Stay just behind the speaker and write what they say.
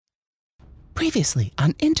Previously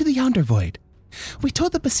on Into the Yonder Void, we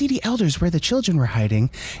told the Basidi elders where the children were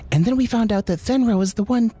hiding, and then we found out that Fenra was the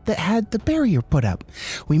one that had the barrier put up.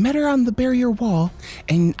 We met her on the barrier wall,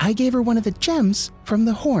 and I gave her one of the gems from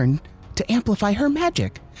the horn to amplify her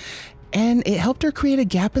magic. And it helped her create a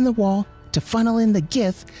gap in the wall to funnel in the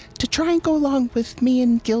Gith to try and go along with me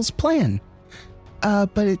and Gil's plan.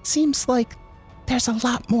 But it seems like there's a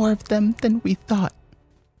lot more of them than we thought.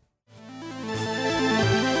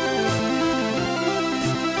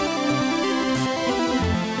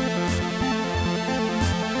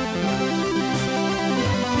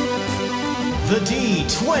 The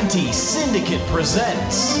D20 Syndicate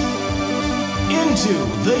presents Into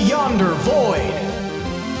the Yonder Void.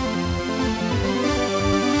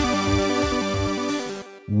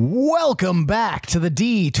 Welcome back to the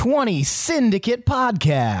D20 Syndicate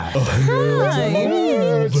podcast.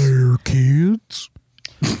 Hello there, kids.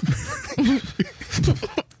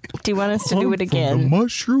 Do you want us to do it From the again?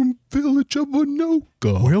 mushroom village of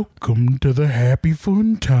Anoka. Welcome to the Happy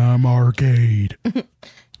Fun Time Arcade.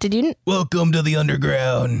 Did you? Welcome to the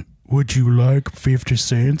underground. Would you like 50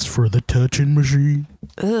 cents for the touching machine?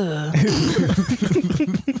 Ugh.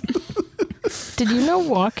 Did you know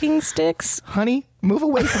walking sticks? Honey, move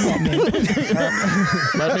away from that man.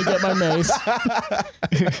 Let me get my mace.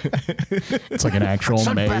 It's like an actual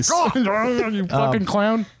mace. You fucking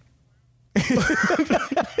clown.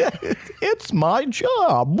 It's my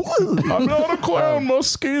job. I'm not a clown. My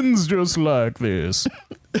skin's just like this.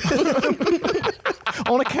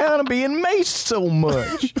 On account of being maced so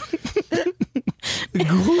much.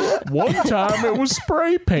 One time it was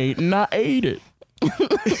spray paint and I ate it.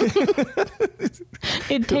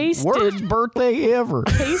 It tasted Worst birthday ever.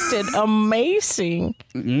 amazing.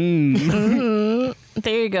 There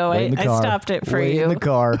you go. I stopped it for Wait you. in the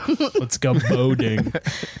car. Let's go boating.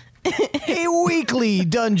 A weekly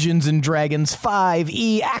Dungeons and Dragons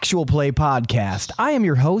 5e actual play podcast. I am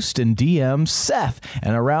your host and DM, Seth,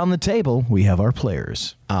 and around the table we have our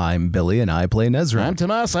players. I'm Billy, and I play Nezra. I'm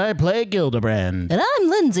Tomas, I play Gildebrand. And I'm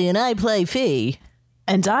Lindsay, and I play Fee.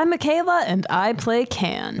 And I'm Michaela, and I play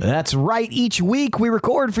Can. That's right. Each week we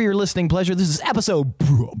record for your listening pleasure. This is episode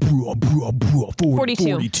 42.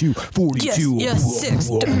 Yes, 6,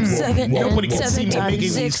 7, Nobody can 7 see me times making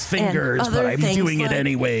 6, these fingers, and but other I'm things doing it like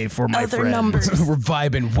anyway for my other friends. numbers. We're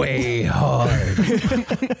vibing way hard.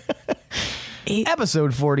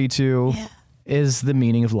 Episode 42 is The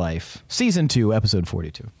Meaning of Life. Season 2, episode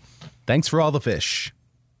 42. Thanks for all the fish.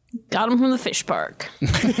 Got him from the fish park.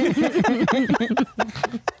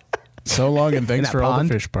 So long and thanks that for all the pond?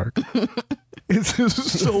 fish park. It's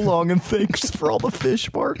so long and thanks for all the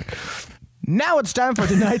fish part. Now it's time for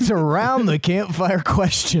tonight's Around the Campfire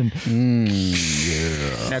question.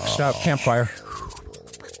 Next stop, campfire.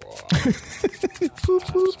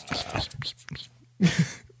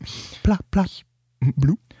 Plop, plop,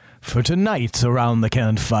 bloop. For tonight's Around the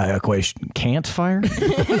Campfire question. Campfire?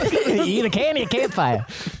 You either can or you can't fire.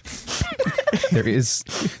 There's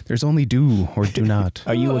only do or do not.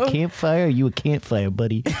 Are you a campfire or are you a campfire,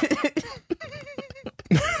 buddy?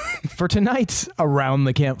 For tonight's Around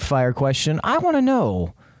the Campfire question, I want to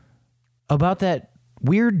know about that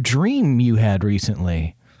weird dream you had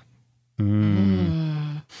recently.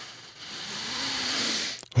 And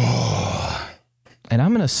I'm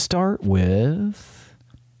going to start with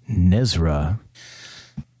Nezra.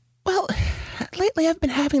 Well, lately I've been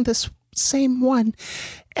having this same one.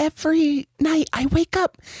 Every night I wake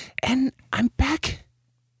up and I'm back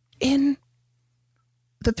in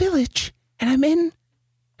the village and I'm in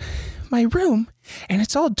my room and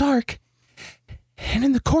it's all dark. And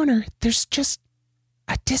in the corner, there's just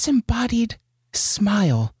a disembodied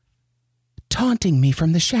smile taunting me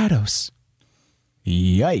from the shadows.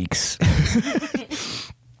 Yikes.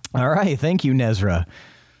 All right. Thank you, Nezra.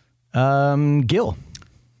 Gil.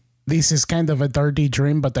 This is kind of a dirty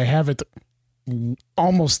dream, but I have it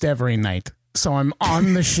almost every night. So I'm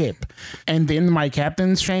on the ship, and in my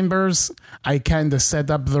captain's chambers, I kind of set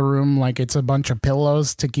up the room like it's a bunch of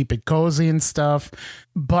pillows to keep it cozy and stuff.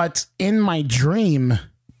 But in my dream,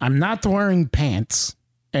 I'm not wearing pants,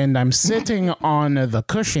 and I'm sitting on the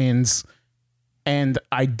cushions, and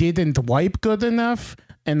I didn't wipe good enough.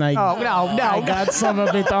 And I got some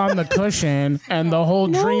of it on the cushion, and the whole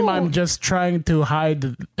dream I'm just trying to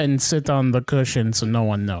hide and sit on the cushion so no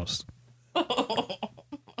one knows.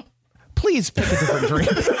 Please pick a different dream.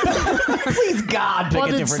 Please, God, pick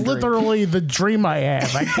But a it's different dream. literally the dream I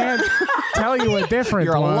have. I can't tell you a different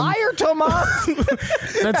You're a one. liar, Tomas.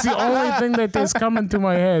 That's the only thing that is coming to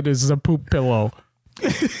my head is the poop pillow.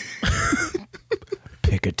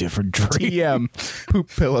 Pick a different dream. TM. Poop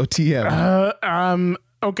pillow TM.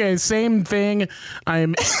 Okay, same thing.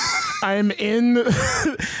 I'm in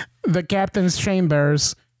the captain's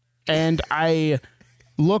chambers, and I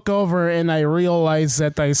look over and I realize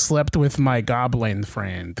that I slept with my goblin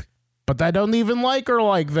friend. But I don't even like her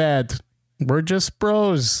like that. We're just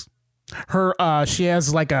bros. She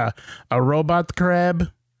has like a robot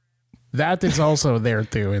crab. That is also there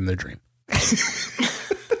too in the dream.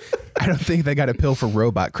 I don't think they got a pill for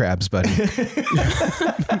robot crabs, buddy.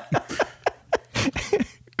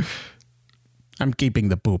 I'm keeping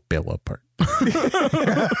the poop bill apart.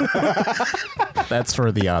 That's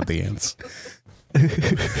for the audience.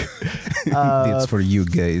 It's for you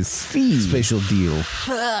guys. Special deal.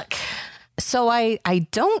 Fuck. So I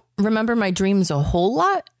don't remember my dreams a whole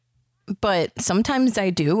lot, but sometimes I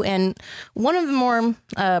do. And one of the more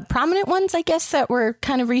prominent ones, I guess, that were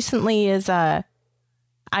kind of recently is I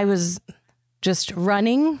was just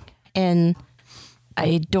running, and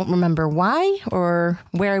I don't remember why or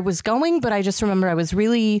where I was going, but I just remember I was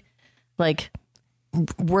really like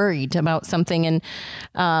worried about something. And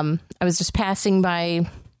I was just passing by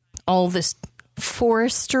all this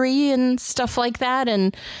forestry and stuff like that.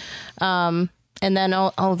 And then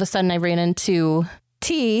all of a sudden I ran into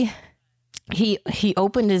T. He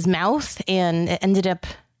opened his mouth, and it ended up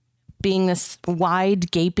being this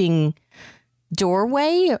wide gaping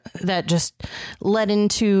doorway that just led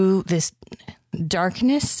into this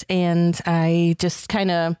darkness, and I just kind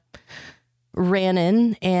of ran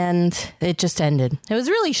in, and it just ended. It was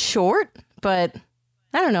really short, but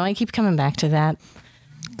I don't know. I keep coming back to that.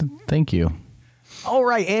 Thank you. All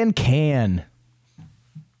right, and Can.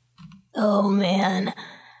 Oh man,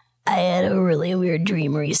 I had a really weird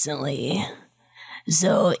dream recently.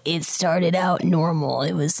 So it started out normal.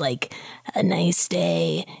 It was like a nice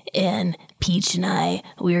day, and Peach and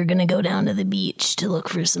we were going to go down to the beach to look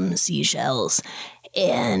for some seashells.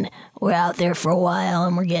 And we're out there for a while,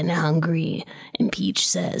 and we're getting hungry. And Peach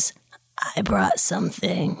says, I brought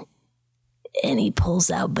something. And he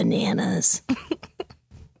pulls out bananas.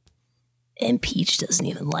 And Peach doesn't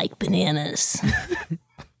even like bananas.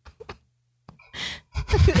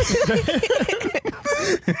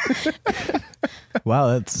 Wow,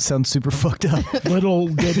 that sounds super fucked up. Little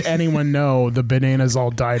did anyone know the bananas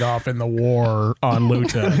all died off in the war on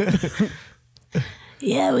Luta.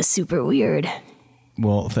 Yeah, it was super weird.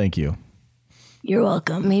 Well, thank you. You're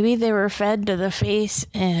welcome. Maybe they were fed to the face,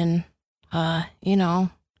 and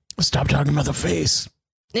Stop talking about the face.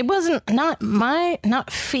 it wasn't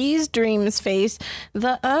not Fee's dream's face,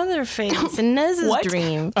 the other face in Nez's What?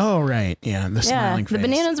 dream. Oh, right. Yeah, the Yeah, smiling face. the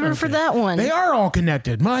bananas were for that one. They are all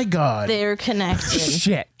connected. My God. They're connected.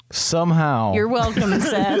 Shit. Somehow. You're welcome,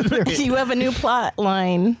 Seth. You have a new plot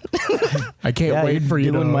line. I can't wait for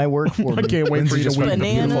you to... doing my work for I me. can't wait for you to win.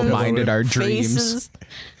 Bananas, beautiful minded our dreams.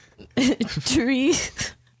 faces,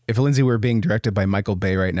 trees. If Lindsay were being directed by Michael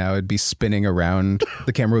Bay right now, it'd be spinning around.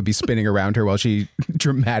 The camera would be spinning around her while she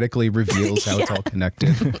dramatically reveals how it's all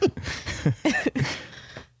connected.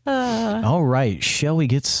 All right, shall we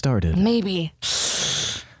get started? Maybe.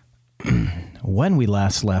 When we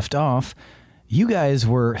last left off, you guys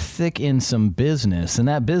were thick in some business, and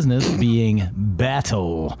that business being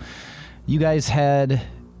battle. You guys had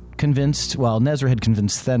convinced, Nezra had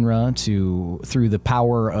convinced Thenra through the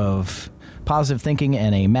power of positive thinking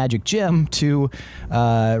and a magic gem to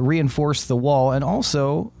reinforce the wall, and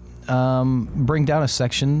also bring down a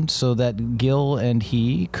section so that Gil and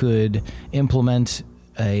he could implement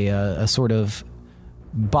a sort of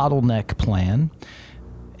bottleneck plan.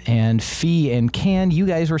 And Fee and Can, you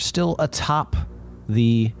guys were still atop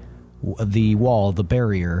the wall, the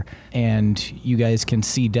barrier, and you guys can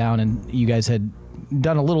see down, and you guys had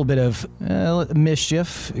done a little bit of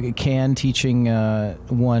mischief. Can teaching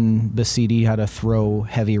one Basidi how to throw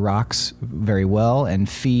heavy rocks very well, and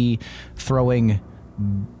Fee throwing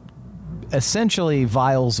essentially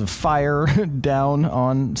vials of fire down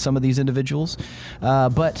on some of these individuals.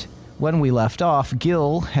 But when we left off,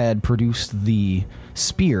 Gil had produced the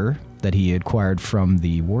spear that he acquired from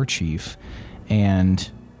the war chief, and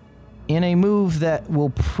in a move that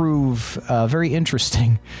will prove very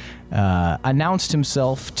interesting, announced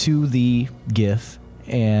himself to the Gith,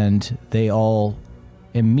 and they all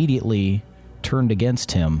immediately turned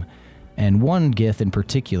against him. And one Gith in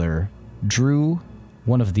particular drew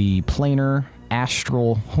one of the planar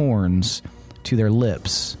astral horns to their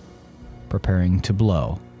lips, preparing to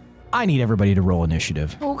blow. I need everybody to roll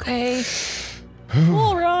initiative. Okay.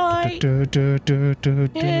 All right. Dirty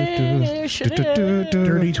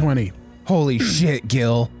 20. Holy shit,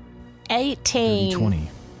 Gil. 18. 20.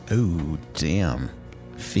 Oh, damn.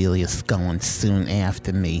 Philius going soon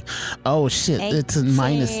after me. Oh shit, it's a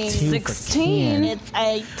 -2 for 16. Ken. It's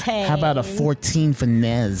 18. How about a 14 for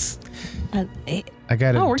Nez? I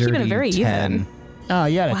got a Oh, we're keeping it dirty very 10. even. Oh,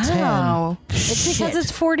 you got a Wow. 10. It's because Shit.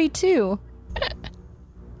 it's 42.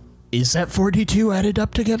 Is that 42 added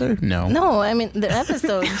up together? No. No, I mean, the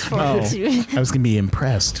episode's 42. I was going to be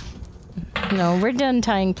impressed. No, we're done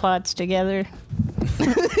tying plots together.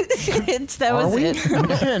 That was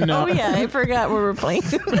it. No. Oh, yeah, I forgot we were playing.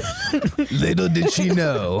 Little did she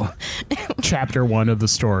know. Chapter 1 of the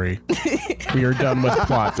story. We are done with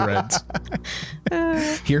plot threads.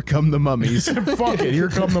 Here come the mummies. Fuck it, here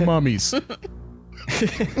come the mummies.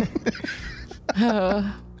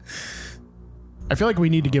 I feel like we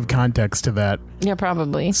need to give context to that. Yeah,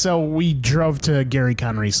 probably. So we drove to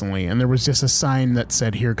GaryCon recently, and there was just a sign that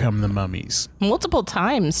said, "Here come the mummies." Multiple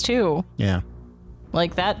times, too. Yeah.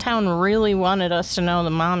 Like, that town really wanted us to know the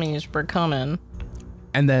mommies were coming.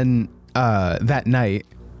 And then that night,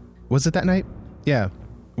 was it that night? Yeah.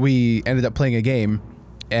 We ended up playing a game,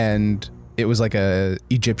 and it was like a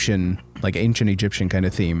Egyptian, like ancient Egyptian kind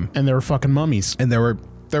of theme. And there were fucking mummies. And there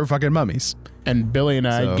were fucking mummies. And Billy and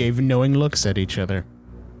I So- gave knowing looks at each other.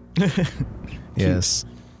 Yes.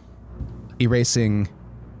 Erasing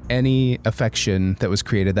any affection that was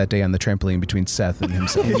created that day on the trampoline between Seth and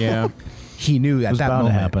himself. Yeah. He knew at was that bound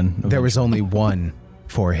to moment happen there was only one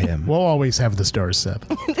for him. We'll always have the stars, Seth.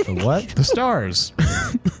 The what? The stars.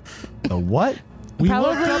 The what? We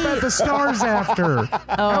looked up at the stars after.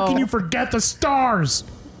 How can you forget the stars?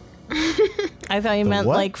 I thought you meant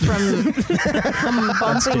what? like from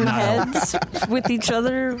bumping heads with each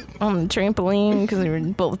other on the trampoline because they were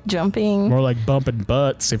both jumping. More like bumping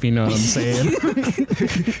butts, if you know what I'm saying.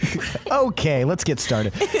 Okay, let's get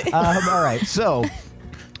started. All right, so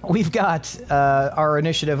we've got our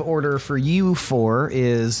initiative order for you four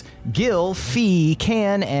is Gil, Fee,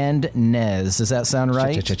 Can, and Nez. Does that sound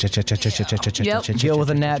right? Gil with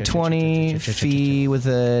a nat 20, Fee with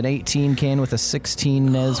an 18, Can with a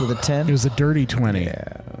 16, Nez with a 10. It was a dirty 20.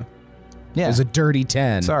 Yeah. It was a dirty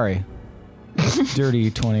 10. Sorry. Dirty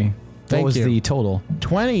 20. What Thank was you. the total?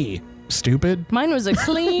 20. Stupid. Mine was a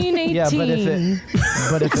clean 18. Yeah,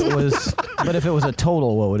 but if it was a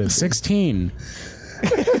total, what would it be? 16.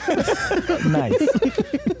 Nice.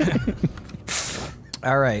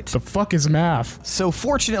 All right. The fuck is math? So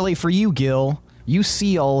fortunately for you, Gil, you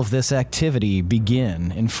see all of this activity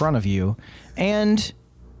begin in front of you, and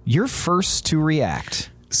you're first to react.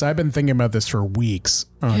 So I've been thinking about this for weeks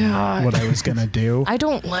on what I was going to do. I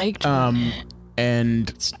don't like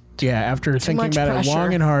And yeah, after thinking much about pressure. it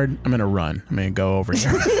long and hard, I'm going to run. I'm going to go over here.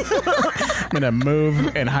 I'm going to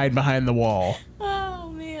move and hide behind the wall. Oh,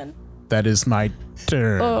 man. That is my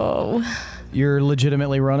turn. Oh. You're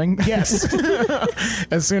legitimately running? Yes.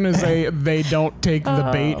 As soon as they don't take the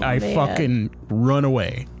bait, I man. fucking run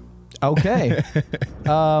away. Okay.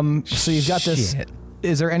 So you've got this. Shit.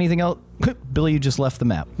 Is there anything else? Billy, you just left the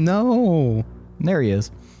map. No. There he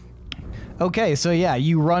is. Okay, so yeah,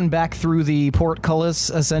 you run back through the portcullis,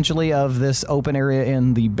 essentially, of this open area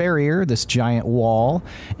in the barrier, this giant wall,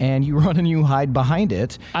 and you run and you hide behind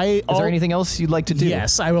it. Is there anything else you'd like to do?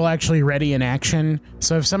 Yes, I will actually ready in action.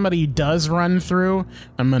 So if somebody does run through,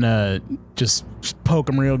 I'm going to just poke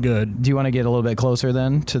them real good. Do you want to get a little bit closer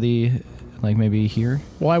then to the, like maybe here?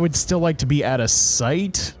 Well, I would still like to be out of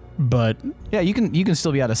sight, but Yeah, you can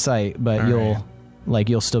still be out of sight, but All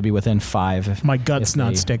you'll still be within 5. my gut's If not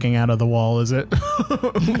they- sticking out of the wall, is it?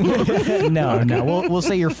 No. We'll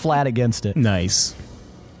say you're flat against it. Nice.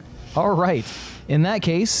 All right. In that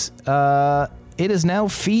case, it is now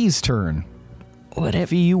Fee's turn.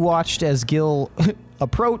 Fee, you watched as Gil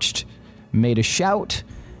approached, made a shout,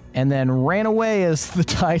 and then ran away as the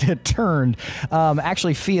tide had turned.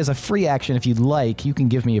 Actually, Fee, as a free action, if you'd like, you can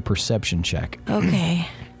give me a perception check. Okay.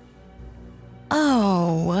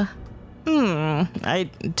 Oh. I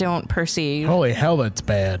don't perceive. Holy hell, that's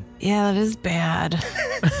bad. Yeah, that is bad.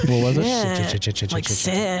 What was it? Shit. Like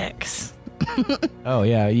 6. Oh,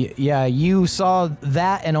 yeah. Yeah, you saw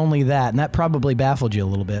that and only that, and that probably baffled you a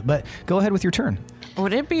little bit. But go ahead with your turn.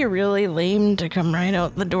 Would it be really lame to come right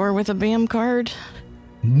out the door with a BAM card?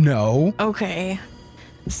 No. Okay.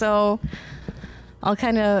 So I'll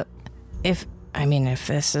kind of, if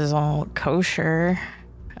this is all kosher.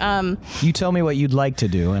 You tell me what you'd like to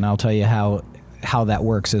do, and I'll tell you how that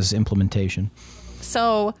works as implementation.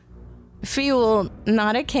 So Fee will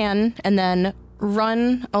nod at Can and then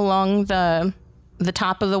run along the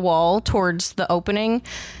top of the wall towards the opening.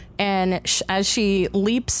 And as she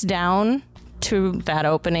leaps down to that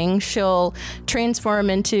opening, she'll transform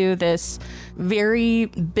into this very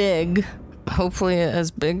big hopefully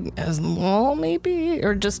as big as the wall, maybe,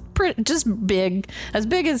 or just big, as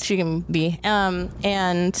big as she can be.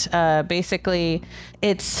 Basically,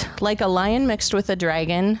 it's like a lion mixed with a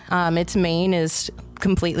dragon. Its mane is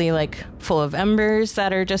completely like full of embers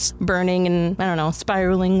that are just burning and, I don't know,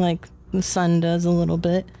 spiraling like the sun does a little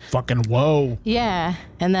bit. Fucking whoa. Yeah,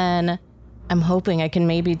 and then I'm hoping I can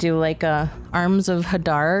maybe do like a Arms of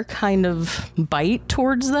Hadar kind of bite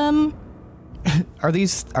towards them. Are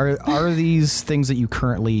these things that you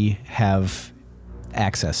currently have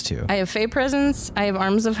access to? I have Fey Presence, I have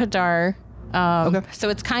Arms of Hadar. Okay. So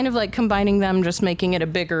it's kind of like combining them, just making it a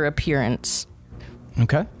bigger appearance.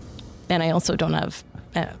 Okay. And I also don't have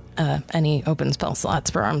any open spell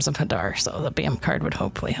slots for Arms of Hadar, so the BAM card would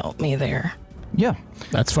hopefully help me there. Yeah.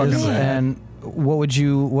 That's fucking rad. And what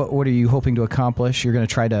are you hoping to accomplish? You're going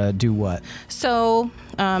to try to do what? So,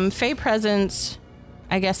 Fey Presence,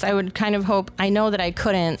 I guess I would kind of hope, I know that I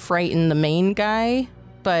couldn't frighten the main guy,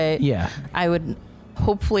 but Yeah. I would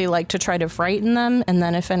hopefully like to try to frighten them, and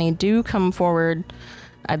then if any do come forward,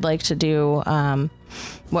 I'd like to do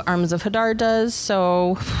what Arms of Hadar does.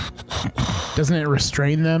 So Doesn't it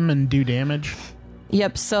restrain them and do damage?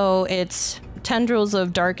 yep, so it's tendrils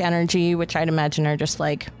of dark energy, which I'd imagine are just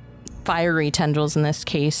like fiery tendrils in this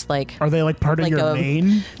case. Like, Are they like part of Like your a-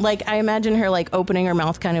 mane? like I imagine her like opening her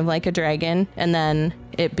mouth kind of like a dragon, and then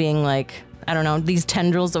it being like, I don't know, these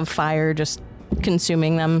tendrils of fire just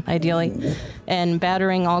consuming them ideally, and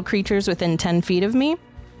battering all creatures within 10 feet of me.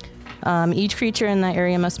 Each creature in that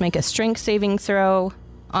area must make a strength saving throw.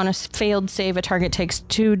 On a failed save, a target takes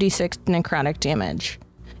 2d6 necrotic damage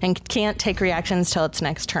and can't take reactions till its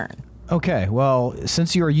next turn. Okay, well,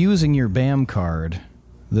 since you are using your BAM card,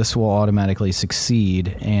 this will automatically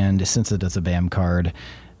succeed, and since it is a BAM card,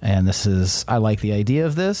 and I like the idea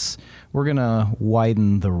of this, we're gonna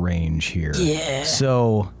widen the range here. Yeah.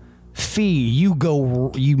 So, Fee, you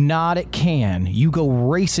nod at Can, you go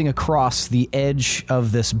racing across the edge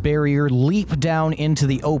of this barrier, leap down into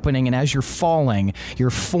the opening, and as you're falling, your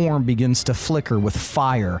form begins to flicker with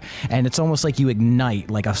fire, and it's almost like you ignite,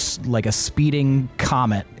 like a speeding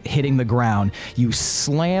comet hitting the ground. You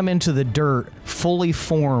slam into the dirt, fully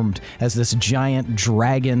formed as this giant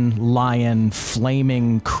dragon, lion,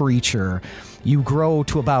 flaming creature. You grow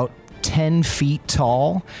to about 10 feet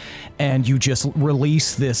tall, and you just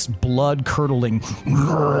release this blood-curdling,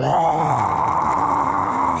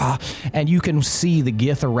 and you can see the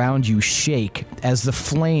Gith around you shake as the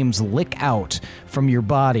flames lick out from your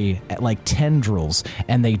body like tendrils,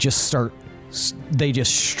 and they just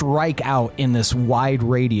strike out in this wide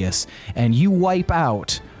radius, and you wipe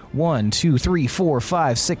out 1, 2, 3, 4,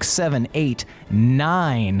 5, 6, 7, 8,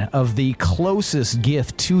 9 of the closest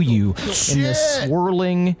Gith to you in this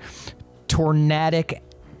swirling, tornadic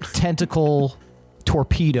tentacle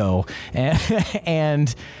torpedo.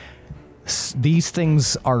 And these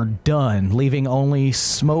things are done, leaving only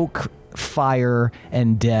smoke, fire,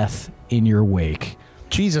 and death in your wake.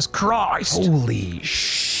 Jesus Christ. Holy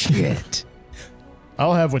shit.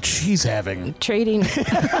 I'll have what she's having. Trading.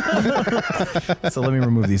 So let me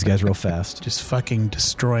remove these guys real fast. Just fucking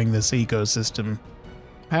destroying this ecosystem.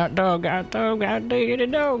 Hot dog, diggity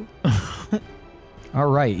dog. All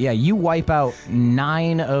right, yeah, you wipe out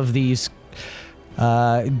 9 of these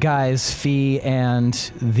guys, Fee, and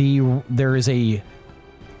there is a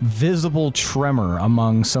visible tremor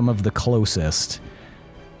among some of the closest.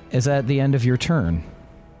 Is that the end of your turn?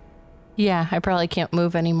 Yeah, I probably can't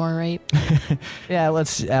move anymore, right? Yeah,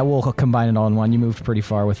 we'll combine it all in one. You moved pretty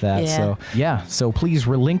far with that. Yeah. So please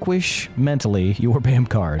relinquish mentally your BAM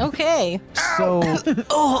card. Okay. So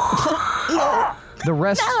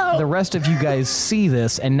the rest of you guys see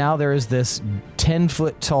this, and now there is this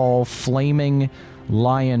 10-foot tall flaming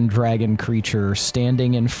lion dragon creature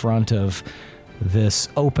standing in front of this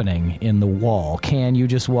opening in the wall. Can you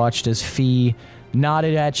just watched as Fee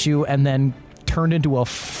nodded at you and then turned into a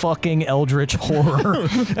fucking eldritch horror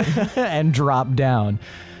and dropped down.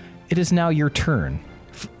 It is now your turn.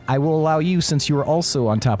 I will allow you, since you are also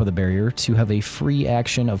on top of the barrier, to have a free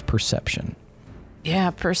action of perception.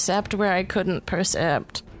 Yeah, percept where I couldn't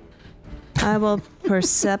percept. I will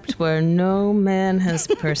percept where no man has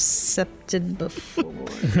percepted before.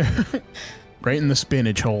 Right in the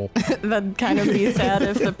spinach hole. That'd kind of be sad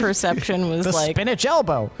if the perception was The like spinach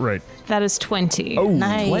elbow. Right. That is 20. Oh,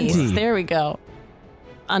 nice. 20. There we go.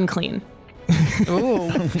 Unclean.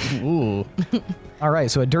 Ooh. Ooh. All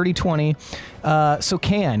right, so a dirty 20. So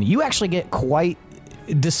Can, you actually get quite,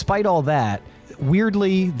 despite all that,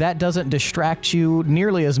 weirdly, that doesn't distract you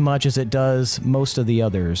nearly as much as it does most of the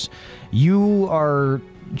others. You are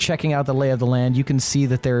checking out the lay of the land. You can see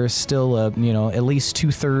that there's still at least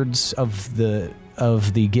 2/3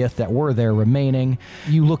 of the Gith that were there remaining.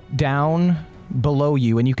 You look down below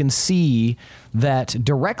you and you can see that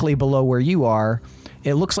directly below where you are,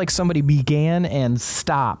 it looks like somebody began and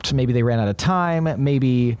stopped. Maybe they ran out of time,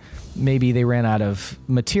 maybe they ran out of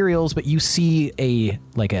materials, but you see a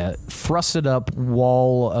thrusted up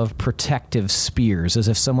wall of protective spears, as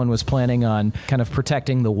if someone was planning on kind of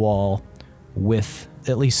protecting the wall with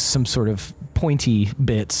at least some sort of pointy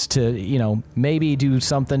bits to, maybe do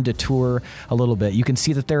something to tour a little bit. You can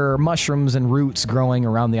see that there are mushrooms and roots growing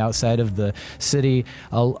around the outside of the city.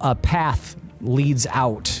 A path leads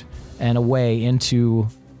out and away into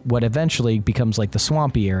what eventually becomes like the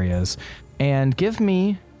swampy areas. And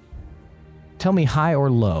tell me high or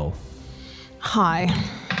low. High.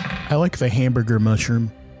 I like the hamburger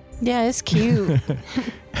mushroom. Yeah, it's cute.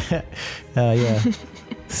 Yeah,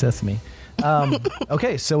 sesame.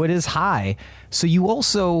 Okay, so it is high. So you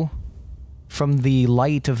also, from the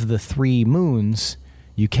light of the 3 moons,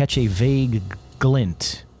 you catch a vague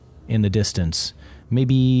glint in the distance,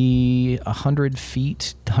 maybe 100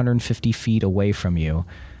 feet, 150 feet away from you.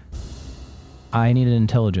 I need an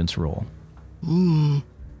intelligence roll.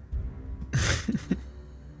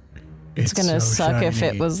 It's gonna suck if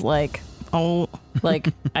it was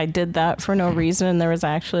I did that for no reason and there was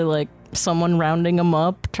actually someone rounding them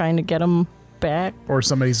up, trying to get them back. Or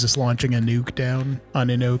somebody's just launching a nuke down on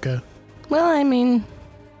Anoka. Well, I mean,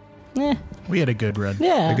 We had a good run.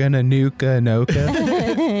 yeah. They're gonna nuke Anoka.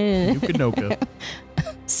 Nuke Anoka.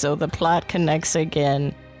 So the plot connects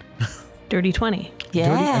again. Dirty 20.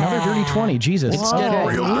 Yeah. Another dirty 20. Jesus.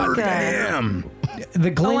 Whoa. Okay. Damn. The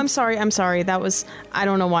glint. Oh, I'm sorry. That was, I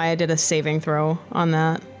don't know why I did a saving throw on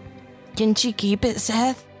that. Didn't you keep it,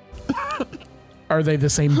 Seth? Are they the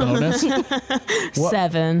same bonus?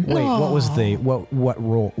 7. Wait, what was the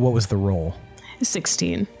roll? What was the roll?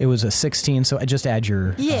 16. It was a 16, so I just add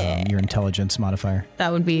your intelligence modifier.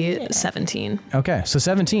 That would be 17. Okay, so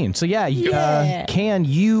 17. So can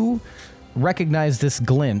you recognize this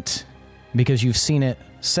glint because you've seen it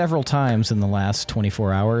several times in the last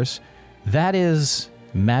 24 hours? That is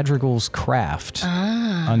Madrigal's craft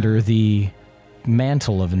under the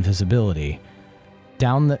mantle of invisibility.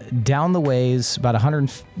 Down the ways, about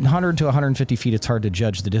 100 to 150 feet. It's hard to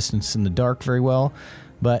judge the distance in the dark very well.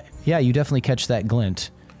 But yeah, you definitely catch that glint.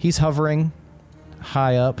 He's hovering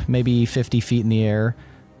high up, maybe 50 feet in the air.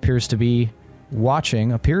 Appears to be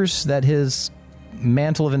watching. Appears that his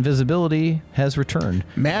mantle of invisibility has returned.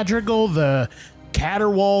 Madrigal the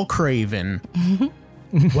Caterwall Craven.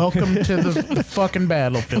 Welcome to the fucking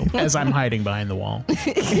battlefield as I'm hiding behind the wall.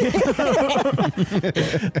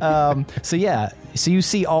 So you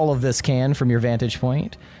see all of this from your vantage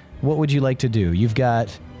point. What would you like to do? You've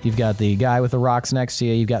got the guy with the rocks next to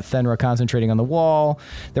you. You've got Fenra concentrating on the wall.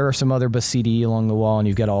 There are some other Basidi along the wall, and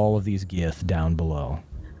you've got all of these Gith down below.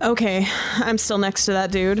 Okay, I'm still next to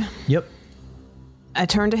that dude. Yep. I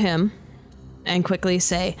turn to him and quickly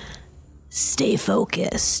say, Stay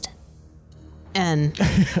focused. and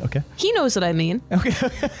Okay. he knows what I mean. Okay.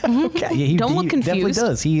 Yeah, Don't look he definitely confused.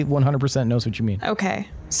 does. He 100% knows what you mean. Okay,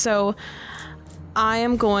 so I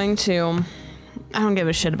am going to, I don't give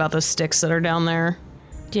a shit about those sticks that are down there.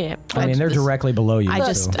 Yeah. I mean, they're directly below you. I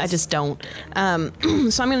just don't. So I'm going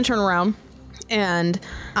to turn around and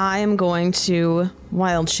I am going to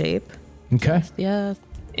wild shape Okay. Yeah.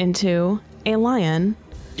 into a lion.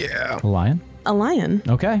 A lion. A lion.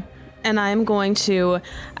 Okay. And I'm going to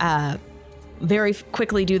very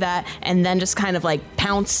quickly do that and then just kind of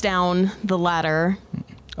pounce down the ladder.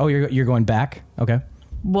 Oh, you're going back. Okay.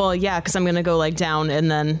 Well, yeah, because I'm going to go down and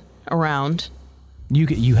then around.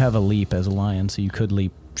 You have a leap as a lion, so you could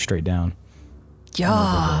leap straight down. Yeah.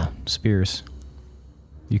 Over the spears.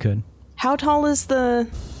 You could. How tall is the...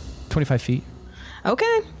 25 feet.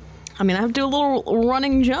 Okay. I mean, I have to do a little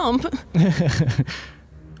running jump.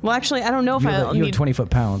 Well, actually, I don't know if You I have need... 20 foot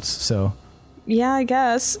pounce, so. Yeah, I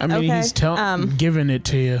guess. I mean, okay. he's giving it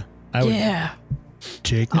to you. I would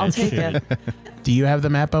take that I'll take shit. it. Do you have the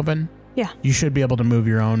map open? Yeah. You should be able to move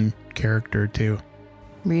your own character too.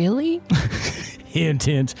 Really? Hint,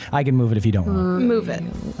 hint. I can move it if you don't want. Move it.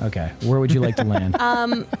 Okay. Where would you like to land?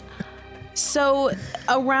 So,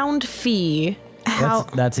 around Fee, how...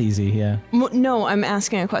 That's easy, yeah. No, I'm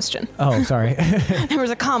asking a question. Oh, sorry. There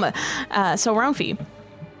was a comma. So around Fee,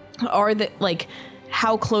 are the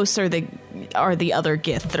how close are the other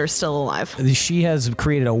Gith that are still alive? She has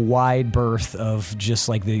created a wide berth of just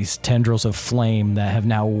these tendrils of flame that have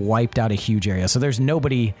now wiped out a huge area. So there's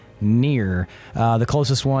nobody near. The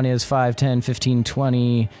closest one is 5, 10, 15,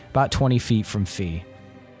 20, about 20 feet from Fee.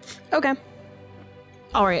 Okay.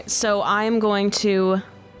 All right, so I am going to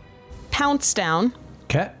pounce down,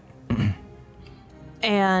 Okay.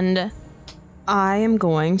 and I am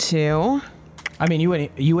going to... I mean, you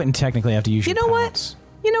wouldn't technically have to use You your know pounce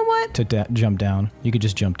what? You know what? to jump down. You could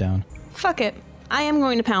just jump down. Fuck it. I am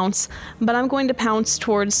going to pounce, but I'm going to pounce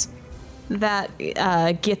towards that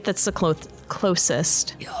git that's the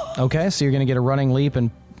closest. Okay, so you're going to get a running leap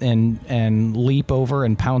and leap over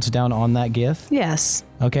and pounce down on that gith. Yes.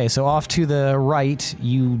 Okay, so off to the right,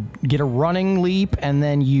 you get a running leap, and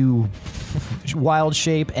then you wild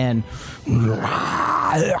shape and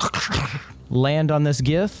land on this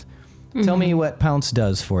gith. Tell me what pounce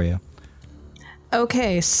does for you.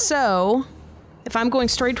 Okay, so if I'm going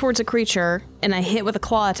straight towards a creature and I hit with a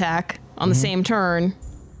claw attack on the same turn,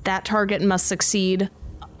 that target must succeed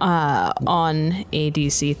on a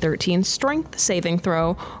DC 13 strength saving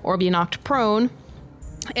throw or be knocked prone.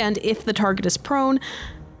 And if the target is prone,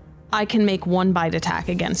 I can make one bite attack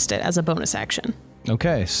against it as a bonus action.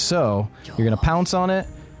 Okay, so you're going to pounce on it.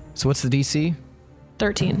 So what's the DC?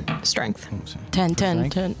 13 strength.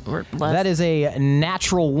 10 or less. That is a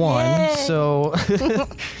natural 1, Yay. so...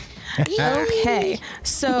 Okay,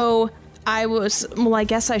 so I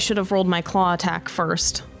guess I should have rolled my claw attack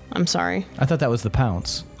first. I'm sorry. I thought that was the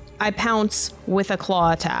pounce. I pounce with a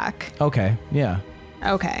claw attack. Okay, yeah.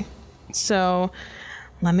 Okay, so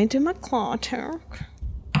let me do my claw attack.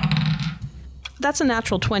 That's a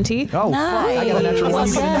natural 20. Oh, fuck, I got a natural 1,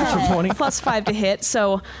 you got a natural 20. Plus 5 to hit,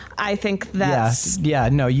 so I think that's... Yeah,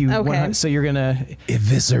 no, you... Okay. So you're going to...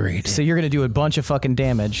 Eviscerate. So you're going to do a bunch of fucking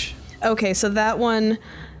damage. Okay, so that one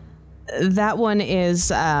is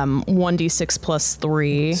 1d6 plus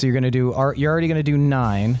 3. So you're going to do... You're already going to do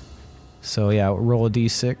 9. So yeah, roll a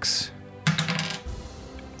d6.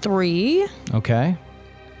 3. Okay.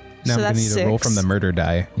 Now So I'm going to that's need a roll 6. from the murder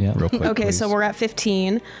die Yeah. real quick, Okay, please. so we're at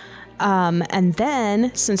 15. And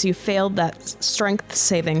then, since you failed that strength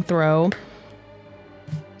saving throw,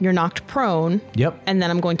 you're knocked prone, Yep. and then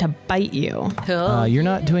I'm going to bite you. You're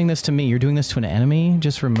not doing this to me. You're doing this to an enemy.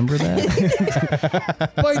 Just remember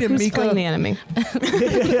that. Bite him, Who's playing the enemy?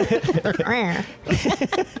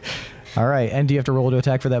 All right. And do you have to roll to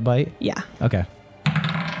attack for that bite? Yeah. Okay.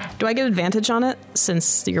 Do I get advantage on it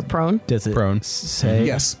since you're prone? Does it Prone. say?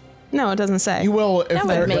 Yes. No, it doesn't say. You will if That would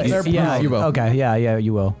they're, make they're sense. Yeah, You will. Okay. Yeah,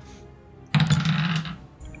 you will.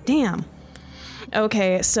 Damn.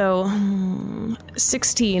 Okay, so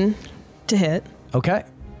 16 to hit. Okay.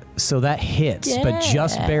 So that hits, but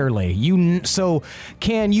just Yeah. barely. So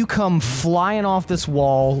can you come flying off this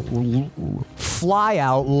wall, fly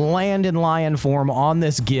out, land in lion form on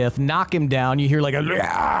this gith, knock him down. You hear like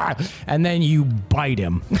a, and then you bite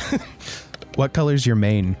him. What color's your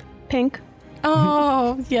mane? Pink.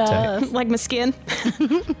 Oh, yes. Like my skin.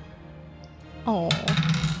 Oh.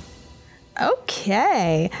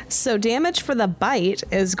 Okay, so damage for the bite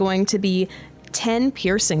is going to be 10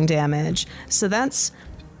 piercing damage. So that's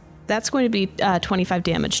going to be 25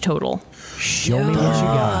 damage total. Show me what you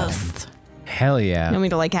got. Hell yeah. You want me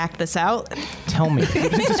to act this out? Tell me. Describe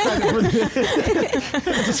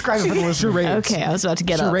it for the listener. Okay, I was about to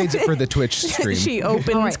get up. Charades it for the Twitch stream. She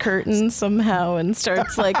opens curtains somehow and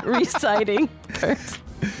starts reciting parts.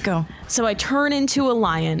 Go. So I turn into a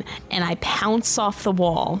lion and I pounce off the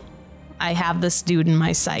wall. I have this dude in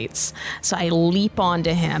my sights. So I leap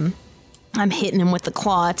onto him. I'm hitting him with the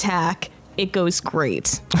claw attack. It goes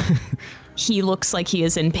great. He looks like he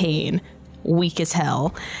is in pain, weak as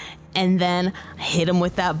hell. And then I hit him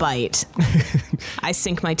with that bite. I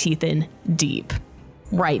sink my teeth in deep,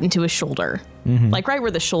 right into his shoulder. Like right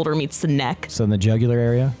where the shoulder meets the neck. So in the jugular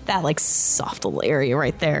area, That soft little area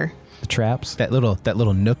right there. the traps, That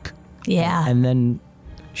little nook. Yeah. and then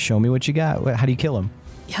show me what you got. How do you kill him?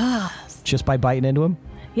 Yes. Just by biting into him?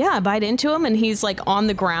 Yeah, I bite into him and he's on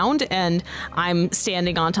the ground and I'm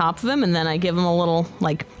standing on top of him and then I give him a little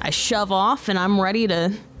I shove off and I'm ready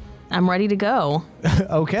to go.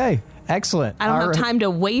 Okay, excellent. I don't All have right. time to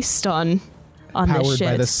waste on this Powered shit.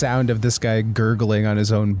 by the sound of this guy gurgling on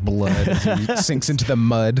his own blood as he sinks into the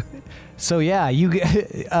mud. So yeah,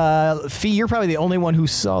 Fee, you're probably the only one who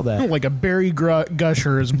saw that. like a berry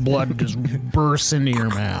gusher, his blood just bursts into your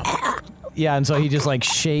mouth. Yeah, and so he just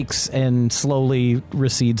shakes and slowly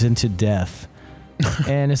recedes into death.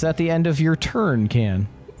 And is that the end of your turn, Can?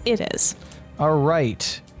 It is. All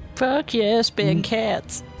right. Fuck yes, big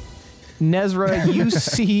cats. Nezra, you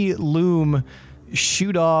see Loom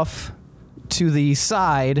shoot off to the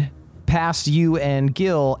side past you and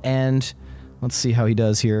Gil, and let's see how he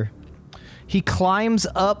does here. He climbs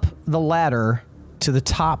up the ladder to the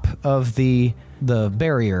top of the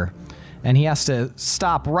barrier, and he has to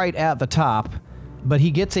stop right at the top, but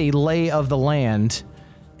he gets a lay of the land,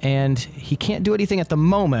 and he can't do anything at the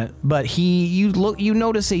moment, but you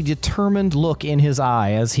notice a determined look in his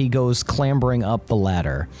eye as he goes clambering up the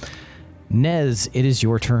ladder. Nez, it is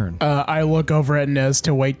your turn. I look over at Nez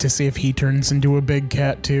to wait to see if he turns into a big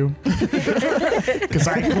cat too. Because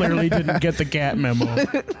I clearly didn't get the cat memo.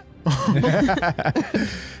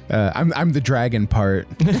 I'm the dragon part.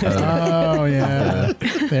 Oh, yeah.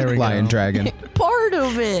 There we go. Lion dragon. Part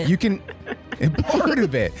of it. You can part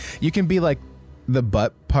of it. You can be like the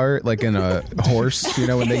butt part, like in a horse. You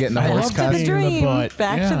know when they get in the horse Back to the Being the dream. butt.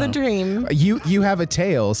 Back to the dream. You have a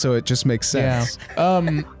tail, so it just makes Yeah. sense.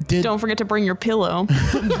 Don't forget to bring your pillow.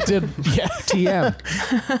 TM.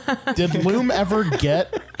 Did Loom ever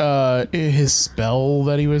get his spell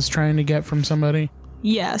that he was trying to get from somebody?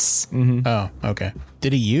 Yes. Oh, okay.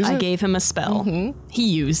 Did he use I it? gave him a spell. He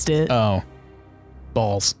used it. Oh.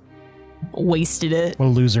 Balls. Wasted it. What a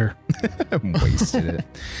loser. Wasted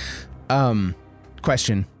it.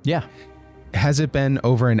 Question. Yeah. Has it been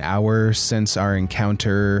over an hour since our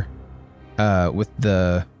encounter with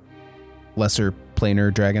the lesser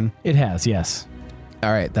planar dragon? It has, yes.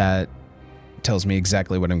 All right, that tells me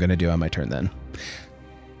exactly what I'm going to do on my turn then.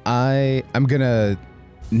 I'm going to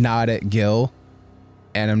nod at Gil,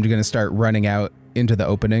 and I'm going to start running out into the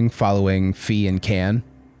opening following Fee and Can,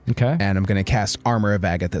 Okay. and I'm going to cast Armor of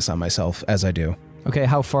Agathis on myself as I do, Okay,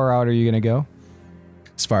 how far out are you going to go?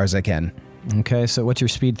 as far as I can. Okay, so what's your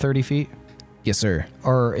speed, 30 feet? Yes, sir.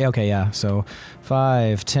 Or, okay, yeah, so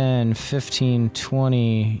 5, 10, 15,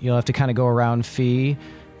 20. You'll have to kind of go around Fee.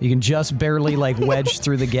 You can just barely, like, wedge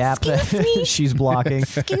through the gap that she's blocking.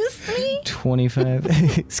 Excuse me? 25.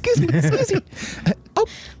 Excuse me.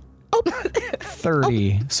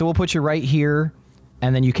 30. So we'll put you right here,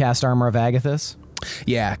 and then you cast Armor of Agathis.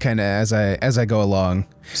 Yeah, kind of as I go along.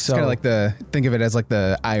 It's So- kind of like think of it as like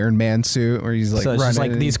the Iron Man suit where he's like So it's just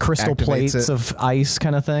running like these and crystal activates plates it. of ice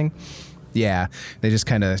kind of thing. Yeah, they just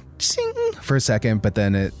kind of sing for a second, but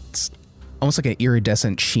then it's almost like an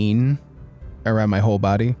iridescent sheen around my whole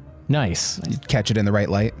body. Nice. You catch it in the right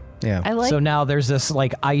light. Yeah. I like So now there's this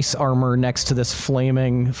like ice armor next to this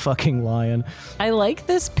flaming fucking lion.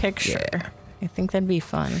 this picture. I think that'd be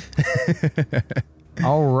fun.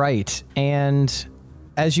 All right. And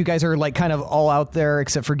as you guys are like kind of all out there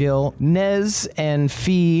except for Gil, Nez and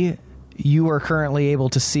Fee, you are currently able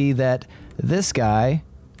to see that this guy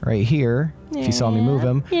right here, if you saw me move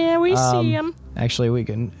him. Yeah, we see him. Actually, we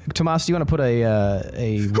can. Tomas, do you want to put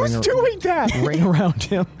a Who's doing that? ring around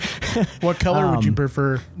him? What color would you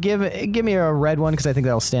prefer? Give me a red one because I think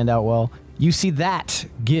that'll stand out well. You see that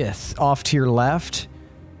Gith off to your left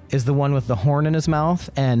is the one with the horn in his mouth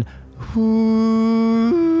and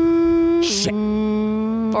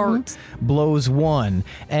Farts. blows one.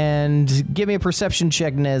 And give me a perception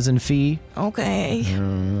check, Nez and Fee. Okay.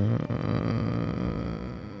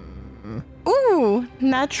 Ooh,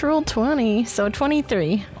 natural 20, so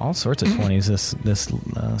 23. All sorts of 20s this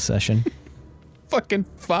session. Fucking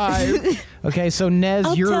 5. Okay, so Nez,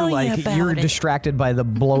 I'll you're tell you like about you're it. distracted by the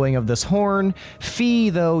blowing of this horn. Fee,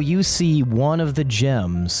 though, you see one of the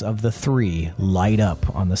gems of the 3 light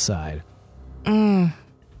up on the side. Can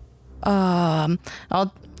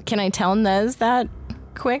I tell Nez that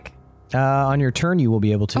quick? On your turn, you will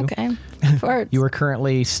be able to. Okay. Farts. You are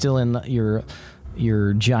currently still in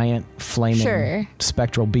your giant flaming Sure.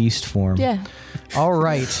 spectral beast form. Yeah. All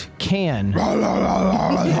right, Can.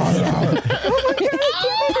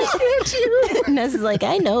 Nez is like,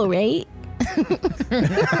 I know, right?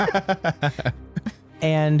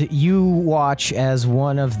 And you watch as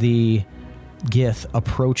one of the Gith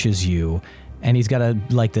approaches you, and he's got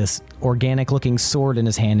this organic looking sword in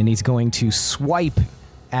his hand, and he's going to swipe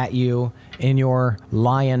at you in your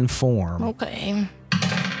lion form. Okay.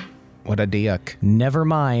 What a dick. Never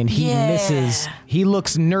mind. He Yeah. misses. He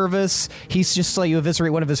looks nervous. He's just saw you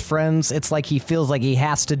eviscerate one of his friends. It's like he feels like he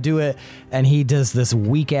has to do it, and he does this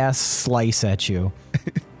weak ass slice at you.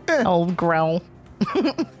 Old growl.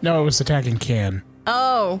 No, it was attacking Can.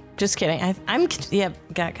 Oh, just kidding. I'm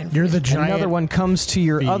got confused. You're the giant. Another one comes to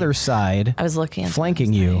your other side, I was looking at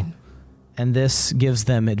flanking you, and this gives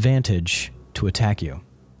them advantage to attack you.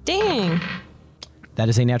 Dang. That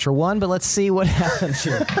is a natural 1, but let's see what happens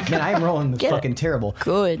here. Man, I am rolling Get it. fucking terrible.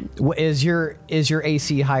 Good. Is your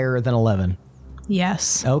AC higher than 11?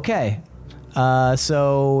 Yes. Okay.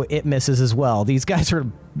 So it misses as well. These guys are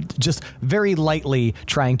just very lightly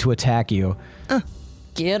trying to attack you.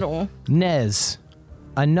 Get him. Nez,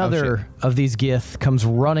 another of these Gith comes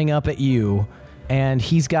running up at you, and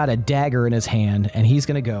he's got a dagger in his hand, and he's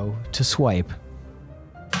going to go to swipe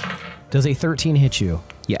Does a 13 hit you?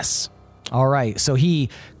 Yes. All right, so he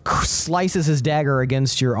slices his dagger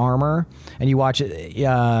against your armor, and you watch it.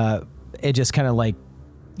 It just kind of like,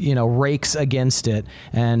 rakes against it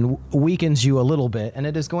and weakens you a little bit, and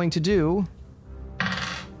it is going to do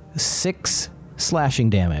 6 slashing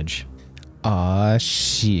damage. Aw,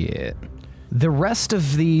 shit. The rest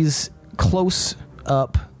of these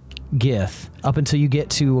close-up Gith, up until you get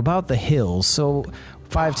to about the hills, so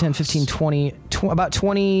 5, 10, 15, 20, about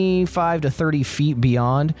 25 to 30 feet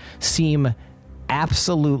beyond, seem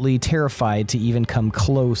absolutely terrified to even come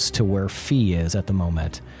close to where Fee is at the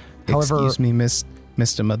moment. However, excuse me, Mr.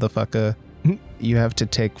 Motherfucker. You have to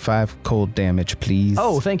take 5 cold damage, please.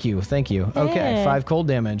 Oh, thank you. Okay, 5 cold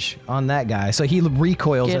damage on that guy. So he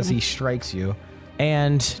recoils as he strikes you.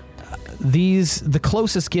 And the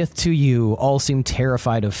closest Gith to you all seem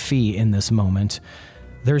terrified of Fee in this moment.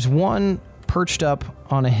 There's one perched up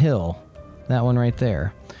on a hill, that one right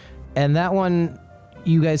there. And that one,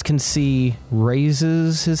 you guys can see,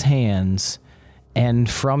 raises his hands, and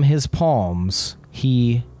from his palms,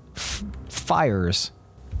 he fires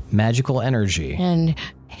magical energy. And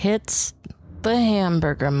hits the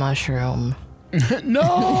hamburger mushroom.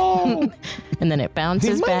 No! And then it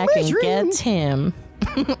bounces back and gets him.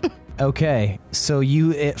 Okay, so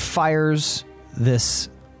it fires this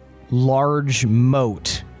large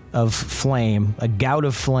mote of flame, a gout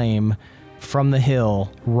of flame from the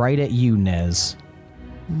hill right at you, Nez.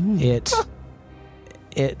 It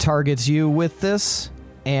targets you with this,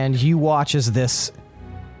 and you watch as this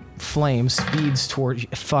flame speeds towards you.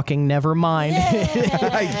 Fucking never mind.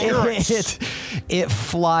 It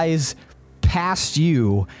flies past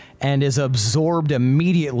you and is absorbed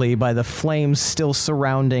immediately by the flames still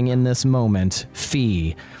surrounding in this moment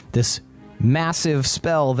Fee. This massive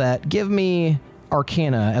spell that, give me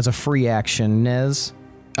Arcana as a free action, Nez.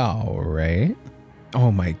 All right.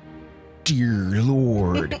 Oh my dear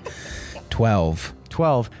lord. 12.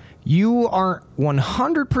 12. You aren't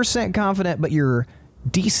 100% confident, but you're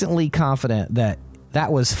decently confident that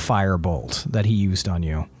was Firebolt that he used on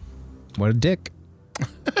you. What a dick.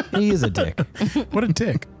 He is a dick. What a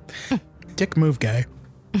dick. Dick move guy.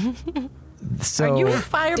 So, Are you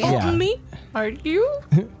firebolting me? Are you?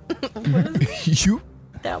 You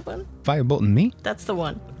That one? firebolting me? That's the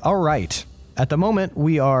one. all right. At the moment,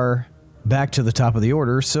 we are back to the top of the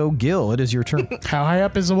order. So, Gil, it is your turn. How high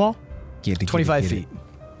up is the wall? 25 feet.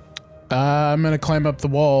 I'm going to climb up the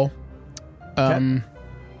wall. And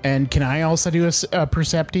can I also do a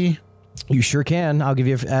Percepti? You sure can. I'll give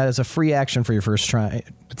you as a free action for your first try.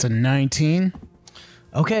 It's a 19.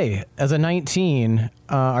 Okay, as a 19,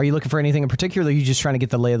 are you looking for anything in particular, or are you just trying to get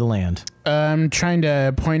the lay of the land? I'm trying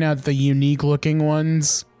to point out the unique looking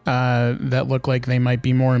ones that look like they might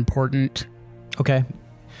be more important. Okay,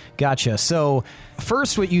 gotcha. So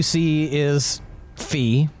first what you see is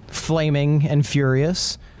Fee, flaming and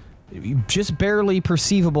furious, just barely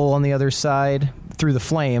perceivable on the other side through the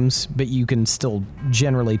flames, but you can still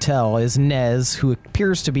generally tell, is Nez, who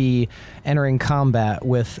appears to be entering combat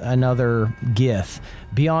with another Gith.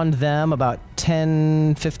 Beyond them, about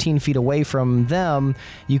 10, 15 feet away from them,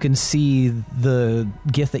 you can see the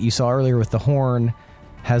Gith that you saw earlier with the horn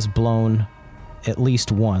has blown at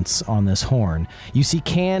least once on this horn. You see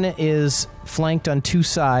Can is flanked on 2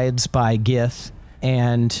 sides by Gith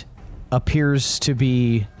and appears to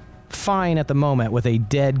be fine at the moment with a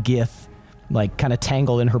dead Gith like kind of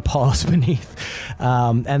tangled in her paws beneath.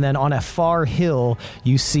 And then on a far hill,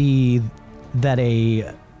 you see that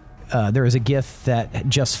there is a Gith that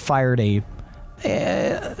just fired a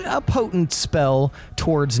potent spell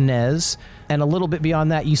towards Nez. And a little bit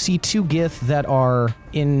beyond that, you see 2 Gith that are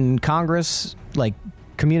in Congress, like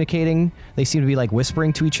communicating. They seem to be like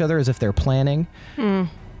whispering to each other as if they're planning.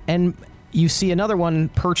 And you see another one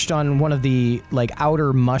perched on one of the like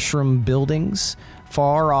outer mushroom buildings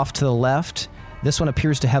far off to the left. This one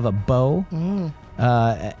appears to have a bow,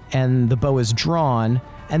 and the bow is drawn.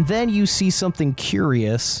 And then you see something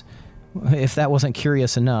curious, if that wasn't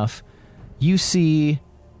curious enough. You see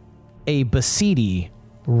a Basidi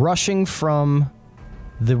rushing from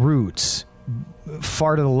the roots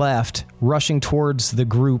far to the left, rushing towards the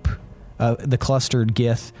group, the clustered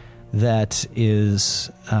Gith that is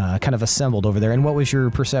kind of assembled over there. And what was your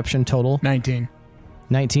perception total? 19.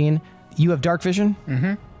 19? You have dark vision?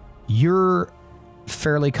 Mm-hmm. You're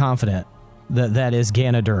fairly confident that that is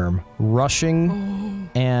Ganoderm rushing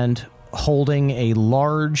and holding a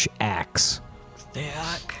large axe.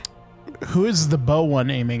 Who is the bow one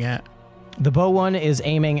aiming at? The bow one is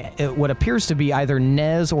aiming at what appears to be either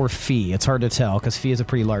Nez or Fee. It's hard to tell because Fee is a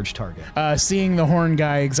pretty large target. Seeing the horn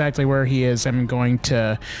guy exactly where he is, I'm going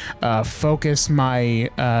to focus my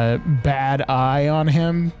bad eye on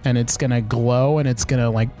him, and it's going to glow, and it's going to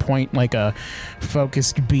like point like a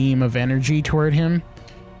focused beam of energy toward him.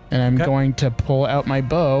 And I'm going to pull out my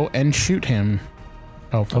bow and shoot him.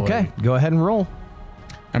 Hopefully. Okay, go ahead and roll.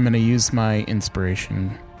 I'm going to use my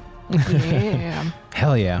inspiration. Yeah.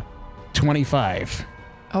 Hell yeah. 25.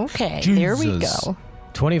 Okay, there we go.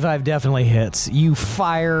 25 definitely hits. You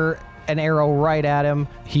fire an arrow right at him.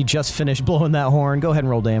 He just finished blowing that horn. Go ahead and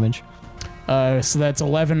roll damage. So that's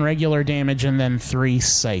 11 regular damage and then 3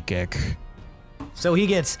 psychic. So he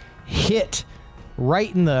gets hit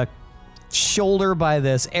right in the shoulder by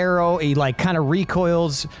this arrow. He like kind of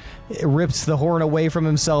recoils, rips the horn away from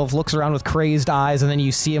himself, looks around with crazed eyes, and then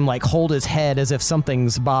you see him like hold his head as if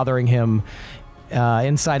something's bothering him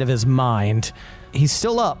inside of his mind. He's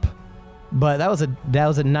still up, but that was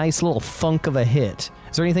a nice little thunk of a hit.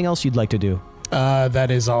 Is there anything else you'd like to do?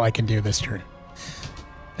 That is all I can do this turn.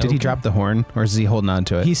 Did he drop the horn, or is he holding on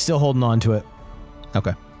to it? He's still holding on to it.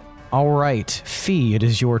 Okay. All right, Fee, it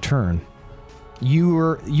is your turn.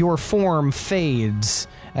 Your form fades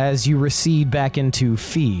as you recede back into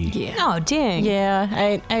Fee. Yeah. Oh, dang.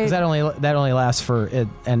 Yeah, 'Cause that only lasts for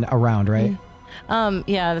a round, right?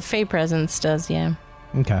 yeah, the Fey presence does, yeah.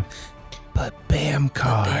 Okay. But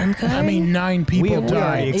Bamcar. I mean, 9 people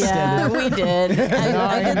died. Yeah, we did.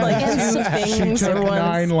 I did like some She things took at once.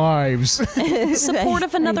 9 lives. Support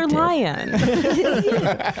of another lion.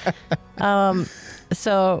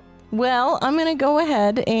 So, well, I'm going to go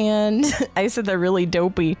ahead and I said that really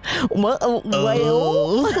dopey. Well, I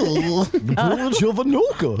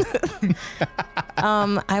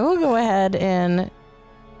will go ahead and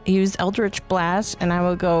use Eldritch Blast, and I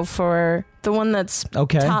will go for the one that's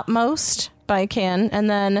topmost by Can, and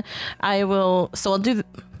then I'll do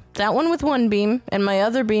that one with one beam, and my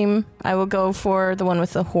other beam, I will go for the one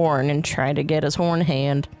with the horn and try to get his horn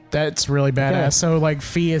hand. That's really badass. Okay. So, like,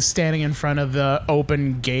 Fee is standing in front of the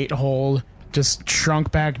open gate hole, just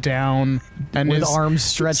shrunk back down, and with arms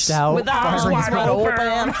stretched out. With arms wide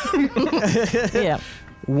open. Yeah.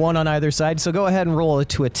 One on either side. So go ahead and roll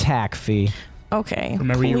to attack, Fee. Okay.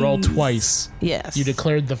 Remember, you rolled twice. Yes. You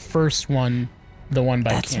declared the first one the one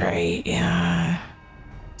by That's Cam. right, yeah.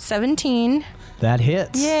 17. That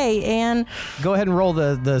hits. Yay, and... Go ahead and roll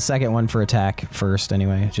the second one for attack first,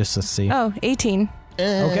 anyway, just to see. Oh, 18.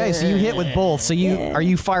 Okay, so you hit with both. So are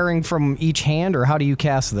you firing from each hand, or how do you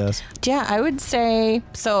cast this? Yeah, I would say,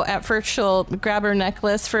 so at first she'll grab her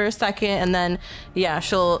necklace for a second, and then, yeah,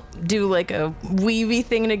 she'll do like a weavy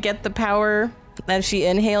thing to get the power as she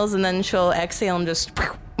inhales, and then she'll exhale and just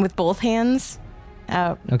with both hands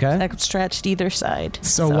out. Okay. Like stretched either side.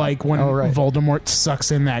 So like when Voldemort sucks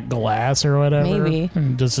in that glass or whatever. Maybe.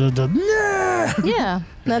 And just, yeah,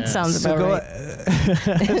 that sounds about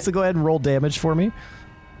right. So go ahead and roll damage for me.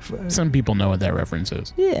 Some people know what that reference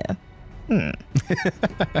is. Yeah.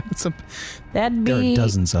 That'd be there are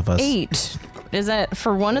dozens of us. 8. Is that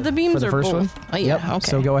for one of the beams for the or first both? one? Oh, yeah. Yep. Okay.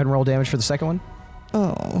 So go ahead and roll damage for the second one.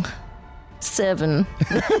 Oh. 7.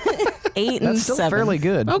 8 and That's still 7. fairly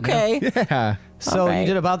good. Okay. Yeah. So you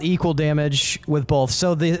did about equal damage with both.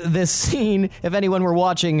 So this scene, if anyone were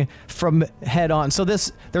watching from head on, so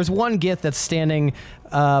there's one Gith that's standing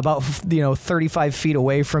about 35 feet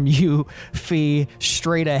away from you, Fee,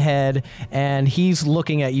 straight ahead, and he's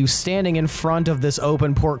looking at you standing in front of this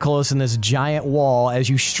open portcullis in this giant wall as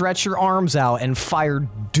you stretch your arms out and fire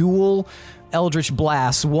dual Eldritch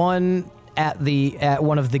blasts, one at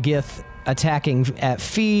one of the Gith attacking at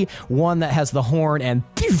Fee, one that has the horn and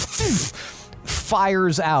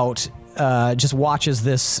fires out, just watches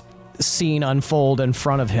this scene unfold in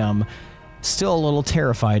front of him, still a little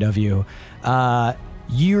terrified of you.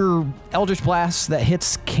 Your Eldritch Blast that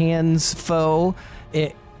hits Can's foe,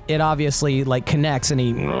 it obviously like connects, and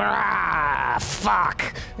he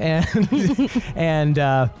fuck and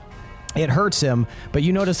it hurts him, but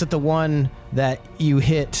you notice that the one that you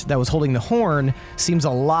hit that was holding the horn seems a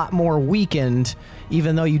lot more weakened,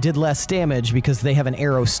 even though you did less damage, because they have an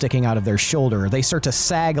arrow sticking out of their shoulder. They start to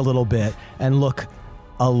sag a little bit and look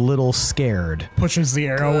a little scared. Pushes the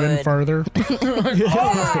arrow in further.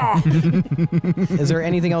 Is there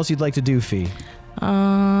anything else you'd like to do, Fee?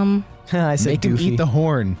 I said make him Doofy. eat the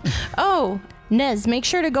horn. Oh, Nez, make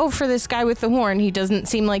sure to go for this guy with the horn. He doesn't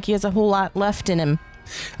seem like he has a whole lot left in him.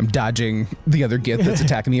 I'm dodging the other Gith that's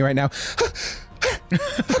attacking me right now.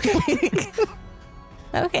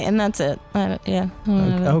 Okay, and that's it. Yeah.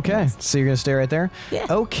 Okay, so you're going to stay right there? Yeah.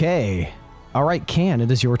 Okay. All right, Can,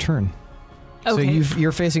 it is your turn. Okay. So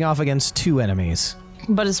you're facing off against 2 enemies.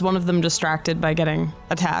 But is one of them distracted by getting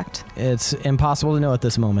attacked? It's impossible to know at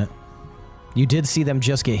this moment. You did see them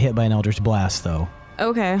just get hit by an Eldritch Blast, though.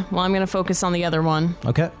 Okay, well, I'm going to focus on the other one.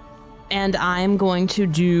 Okay. And I'm going to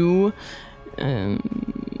do...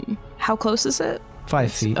 how close is it?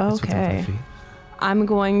 5 feet. It's within Okay. 5 feet. I'm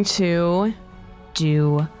going to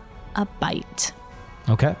do a bite.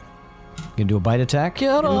 Okay. You can do a bite attack.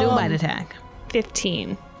 I'm going to do a bite attack.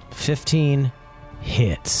 15. 15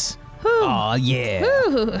 hits. Oh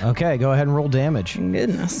yeah. Okay, go ahead and roll damage.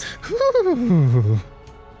 Goodness.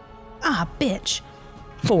 Bitch.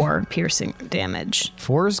 4 piercing damage.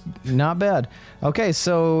 4's not bad. Okay,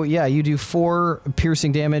 so yeah, you do 4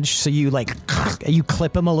 piercing damage. So you you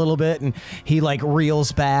clip him a little bit, and he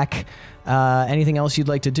reels back. Anything else you'd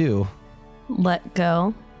like to do? Let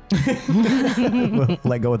go.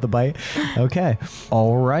 Let go with the bite. Okay.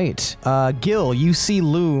 All right. Gil, you see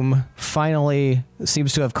Loom finally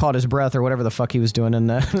seems to have caught his breath or whatever the fuck he was doing in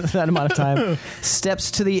that amount of time.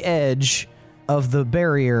 Steps to the edge of the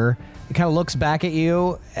barrier. Kind of looks back at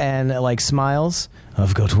you and smiles.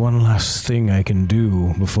 I've got one last thing I can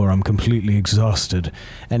do before I'm completely exhausted.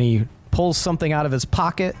 And he pulls something out of his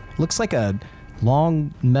pocket. Looks like a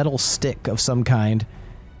long metal stick of some kind.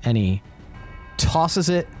 And he tosses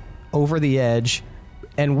it over the edge.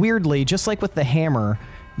 And weirdly, just like with the hammer,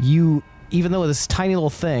 even though this tiny little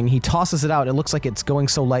thing, he tosses it out. It looks like it's going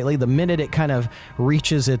so lightly. The minute it kind of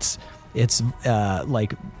reaches its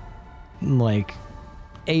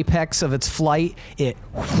apex of its flight, it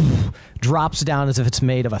drops down as if it's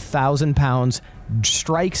made of 1,000 pounds,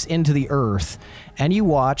 strikes into the earth, and you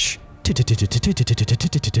watch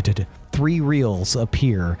 3 reels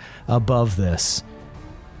appear above this.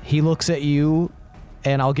 He looks at you,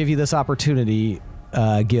 and I'll give you this opportunity,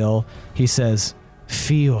 Gil. He says,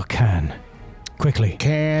 "Fee or can? Quickly."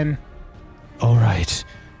 Can. All right.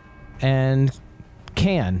 And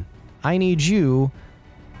Can, I need you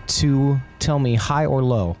to tell me high or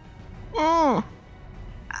low.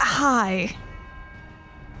 Hi.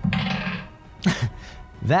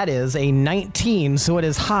 That is a 19, so it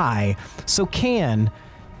is high. So Can,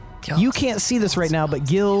 you can't see this right now, but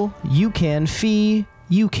Gil, you can. Fee,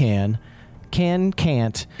 you can. Can,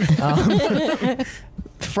 can't.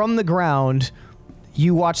 From the ground,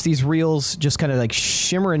 you watch these reels just kind of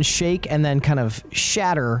shimmer and shake and then kind of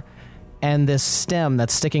shatter, and this stem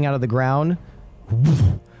that's sticking out of the ground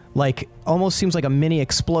almost seems like a mini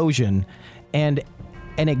explosion, and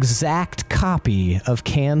an exact copy of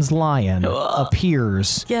Can's lion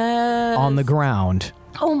appears on the ground.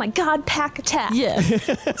 Oh my god, pack attack. Yes.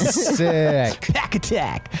 Sick. Pack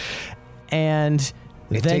attack. And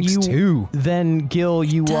It then takes 2. Then Gil,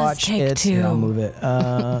 you does watch take it. 2. Here, I'll move it.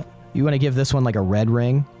 You want to give this one a red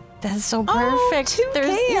ring? That's so perfect. 2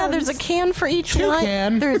 there's a can for each one.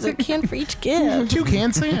 can. There's a can for each gift. 2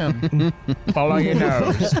 can Sam. Follow your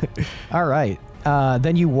nose. All right.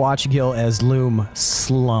 Then you watch Gil as Loom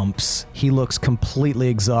slumps. He looks completely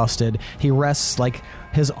exhausted. He rests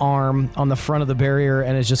his arm on the front of the barrier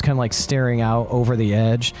and is just kind of staring out over the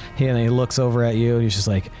edge. And he looks over at you and he's just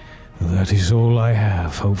that is all I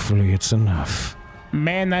have. Hopefully it's enough.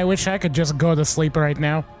 Man, I wish I could just go to sleep right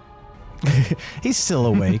now. He's still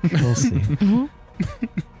awake. We'll see.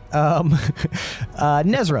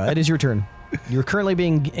 Nezra, it is your turn. You're currently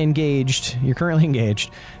engaged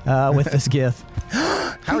with this Gith.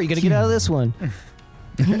 How are you going to get out of this one?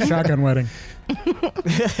 Shotgun wedding.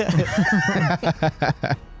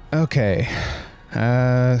 Okay.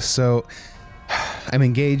 So I'm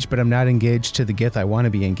engaged, but I'm not engaged to the Gith I want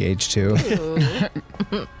to be engaged to.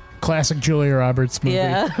 Classic Julia Roberts movie.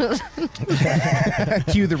 Yeah.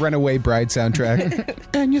 Cue the Runaway Bride soundtrack.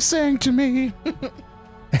 And you sang to me.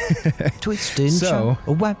 Twisted So-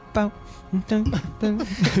 a wipe out.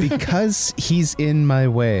 Because he's in my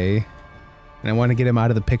way, and I want to get him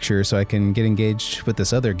out of the picture so I can get engaged with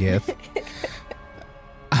this other Gith,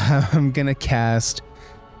 I'm going to cast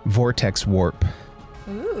Vortex Warp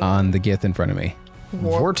on the Gith in front of me.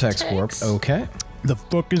 Vortex warp. Okay. The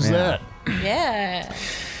fuck is Yeah. that? Yeah.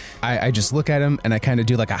 I just look at him and I kind of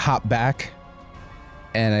do a hop back,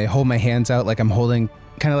 and I hold my hands out like I'm holding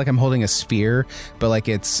a sphere, but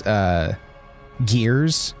it's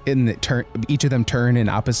gears in the turn. Each of them turn in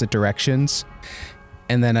opposite directions,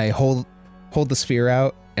 and then I hold the sphere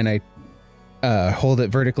out and I hold it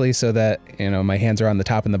vertically so that my hands are on the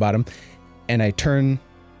top and the bottom, and I turn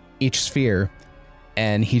each sphere,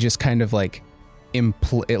 and he just kind of it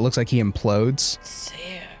looks like he implodes. Sick.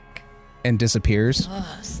 And disappears.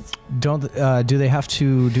 Don't do they have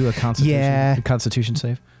to do a constitution? Yeah. A constitution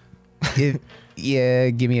save? Yeah,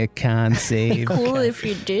 give me a con save. Cool if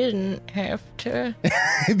you didn't have to.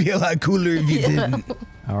 It'd be a lot cooler if you didn't.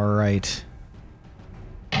 All right.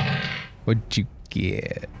 What'd you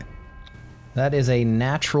get? That is a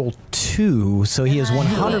natural 2, so he is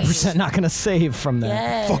 100% not going to save from that.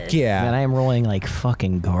 Yes. Fuck yeah. And I am rolling like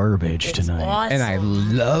fucking garbage tonight. Awesome. And I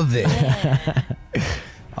love it.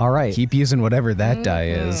 All right. Keep using whatever that die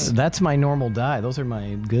is. That's my normal die. Those are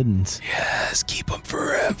my good ones. Yes, keep them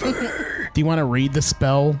forever. Do you want to read the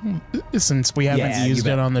spell since we haven't Yeah, you used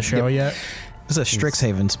bet. it on the show yet? This is a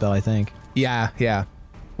Strixhaven spell, I think. Yeah.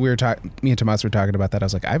 We were me and Tomas were talking about that. I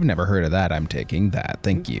was like, I've never heard of that. I'm taking that.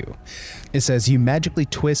 Thank you. It says you magically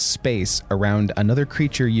twist space around another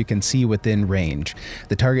creature you can see within range.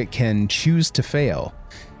 The target can choose to fail,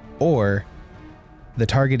 or the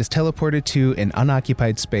target is teleported to an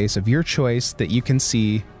unoccupied space of your choice that you can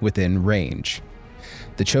see within range.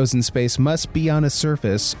 The chosen space must be on a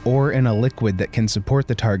surface or in a liquid that can support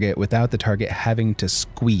the target without the target having to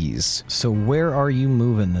squeeze. So where are you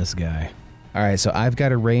moving this guy? All right, so I've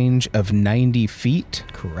got a range of 90 feet.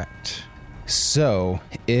 Correct. So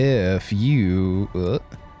if you... let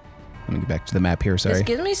me get back to the map here, This sorry.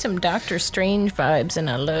 gives me some Doctor Strange vibes, and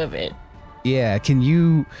I love it. Yeah, can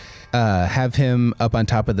you have him up on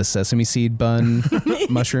top of the sesame seed bun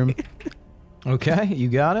mushroom? Okay, you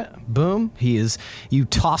got it. Boom. He is, you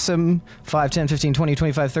toss him 5, 10, 15, 20,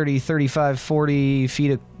 25, 30, 35, 40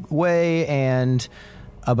 feet away and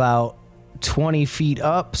about 20 feet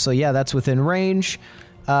up. So yeah, that's within range.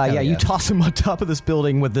 Yeah, you yeah. toss him on top of this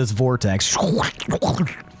building with this vortex.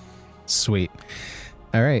 Sweet.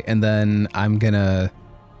 All right, and then I'm going to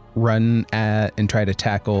run at and try to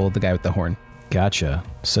tackle the guy with the horn. Gotcha.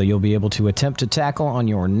 So you'll be able to attempt to tackle on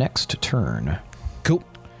your next turn. Cool.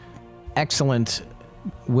 Excellent,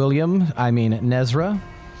 Nezra.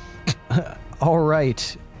 All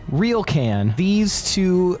right. Real can. These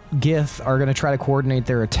two Gith are going to try to coordinate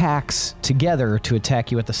their attacks together to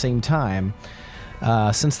attack you at the same time,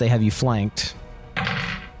 since they have you flanked.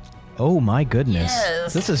 Oh my goodness.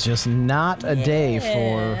 Yes. This is just not a day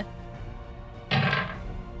for...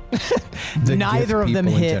 The Neither Gith of them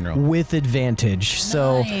people in hit general. with advantage.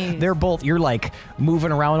 So they're both, you're like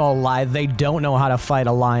moving around all lithe. They don't know how to fight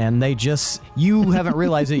a lion. They just, you haven't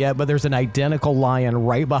realized it yet, but there's an identical lion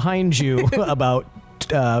right behind you about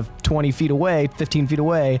 20 feet away, 15 feet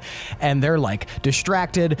away. And they're like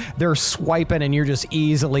distracted. They're swiping and you're just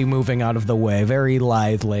easily moving out of the way. Very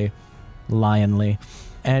lionly.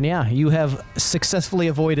 And yeah, you have successfully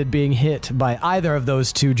avoided being hit by either of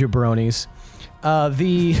those two jabronis.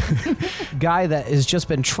 The guy that has just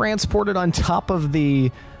been transported on top of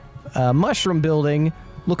the mushroom building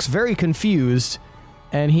looks very confused,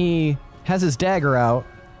 and he has his dagger out,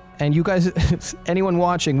 and you guys, anyone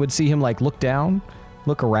watching would see him like look down,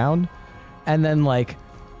 look around, and then like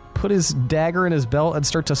put his dagger in his belt and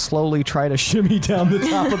start to slowly try to shimmy down the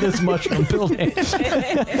top of this mushroom building.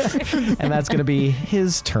 And that's going to be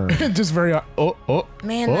his turn. Just very.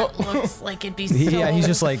 Man, that looks like it'd be so Yeah, he's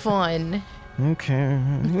just like- fun. Okay.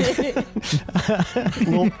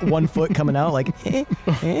 Little 1 foot coming out like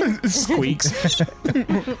Squeaks.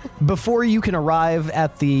 before you can arrive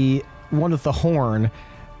at the one with the horn.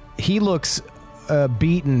 He looks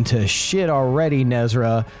beaten to shit already,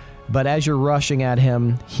 Nezra, but as you're rushing at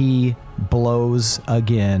him, he blows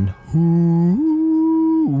again.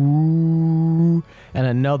 And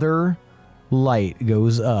another light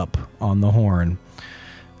goes up on the horn.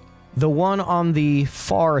 The one on the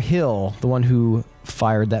far hill, the one who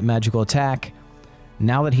fired that magical attack,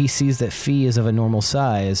 now that he sees that Fee is of a normal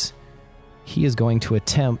size, he is going to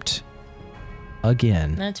attempt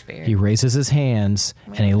again. That's fair. He raises his hands,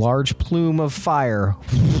 and a large plume of fire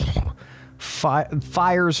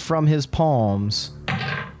fires from his palms.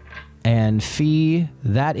 And Fee,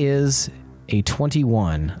 that is a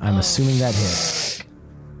 21. I'm assuming that hits.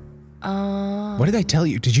 What did I tell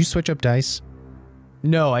you? Did you switch up dice?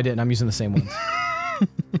 No, I didn't. I'm using the same ones.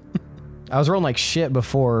 I was rolling like shit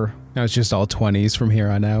before. No, it's just all 20s from here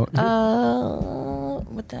on out.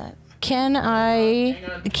 What that? Can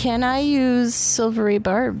I use silvery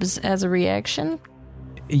barbs as a reaction?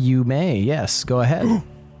 You may, yes. Go ahead.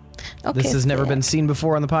 Okay, This has never fair. been seen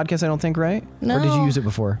before on the podcast, I don't think, right? No. Or did you use it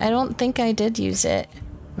before? I don't think I did use it.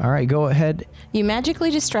 All right, go ahead. You magically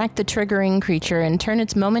distract the triggering creature and turn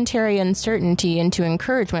its momentary uncertainty into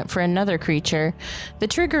encouragement for another creature. The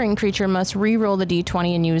triggering creature must re-roll the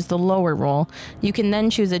d20 and use the lower roll. You can then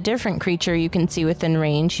choose a different creature you can see within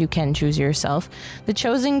range. You can choose yourself. The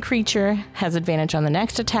chosen creature has advantage on the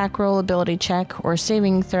next attack roll, ability check, or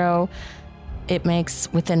saving throw it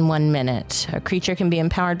makes within 1 minute. A creature can be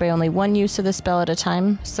empowered by only one use of the spell at a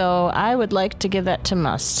time. So I would like to give that to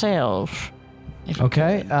myself.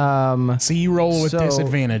 Okay. So you roll with So-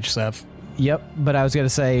 disadvantage, Seth. Yep, but I was going to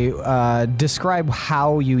say, describe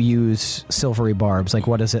how you use silvery barbs. Like,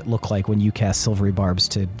 what does it look like when you cast silvery barbs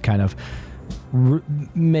to kind of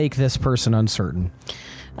make this person uncertain?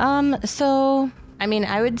 So, I mean,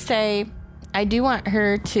 I would say I do want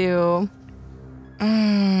her to...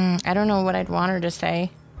 I don't know what I'd want her to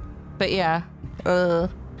say. But yeah,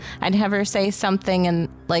 I'd have her say something and,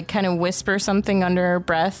 like, kind of whisper something under her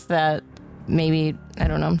breath that maybe, I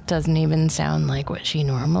don't know, doesn't even sound like what she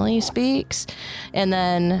normally speaks. And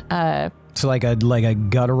then... So like a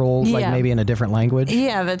guttural, like Yeah. maybe in a different language?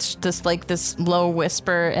 yeah, that's just like this low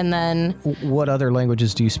whisper. And then What other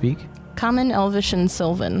languages do you speak? Common, Elvish, and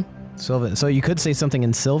Sylvan. Sylvan. So you could say something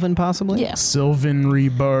in Sylvan, possibly? Yeah. Sylvan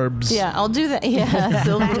rebarbs. Yeah, I'll do that. Yeah,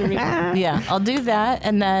 Sylvan. Yeah, I'll do that.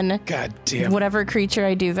 And then God damn. whatever creature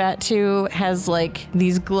I do that to has like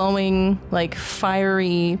these glowing, like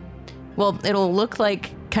fiery, well, it'll look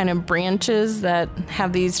like kind of branches that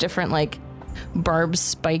have these different like barbs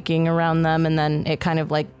spiking around them, and then it kind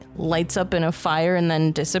of like lights up in a fire and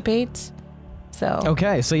then dissipates. So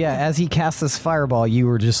Okay, so yeah, as he casts this fireball, you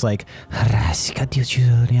were just like, and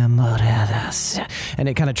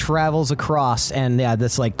it kind of travels across, and yeah,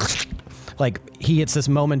 this like he hits this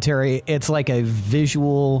momentary, it's like a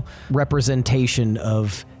visual representation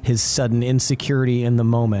of his sudden insecurity in the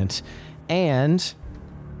moment. And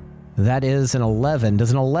that is an 11.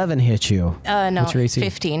 Does an 11 hit you? no, What's your AC?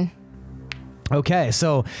 15. Okay,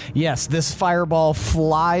 so yes, this fireball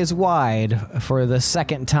flies wide for the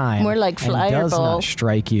second time. More like and does fireball. not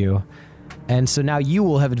strike you. And so now you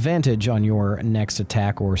will have advantage on your next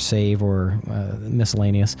attack or save or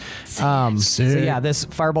miscellaneous. So yeah, this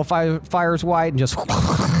fireball fires wide and just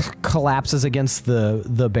collapses against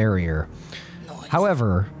the barrier.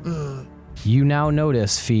 However, you now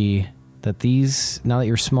notice, Fee, that now that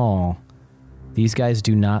you're small, these guys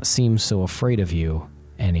do not seem so afraid of you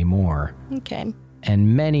anymore. Okay.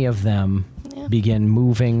 And many of them begin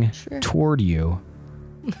moving toward you.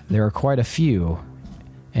 There are quite a few.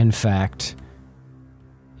 In fact,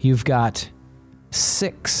 you've got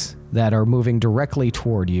 6 that are moving directly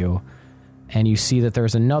toward you, and you see that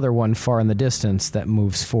there's another one far in the distance that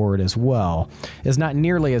moves forward as well. It's not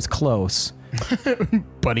nearly as close.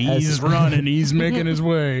 But he's running. He's making his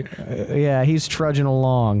way. Yeah, he's trudging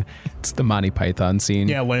along. It's the Monty Python scene.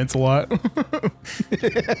 Yeah, Lancelot.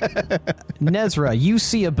 Nezra, you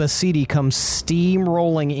see a Basidi come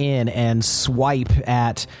steamrolling in and swipe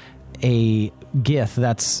at a Gith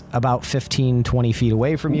that's about 15, 20 feet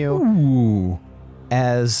away from you. Ooh.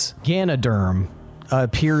 As Ganoderm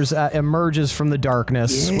emerges from the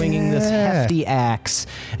darkness, swinging this hefty axe,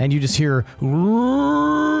 and you just hear,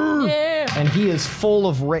 and he is full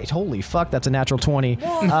of rage. Holy fuck, that's a natural 20, which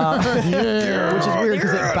is weird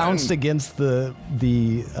because it bounced against the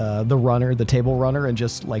runner, the table runner, and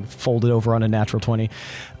just like folded over on a natural 20.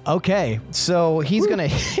 Okay, so he's gonna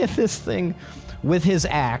hit this thing with his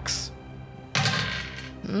axe.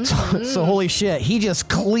 So holy shit, he just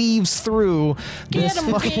cleaves through this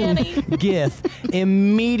fucking Gith,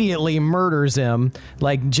 immediately murders him,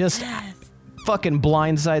 like just fucking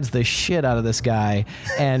blindsides the shit out of this guy,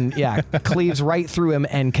 and yeah, cleaves right through him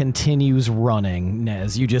and continues running.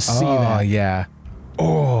 Nez, you just see that. Oh, yeah.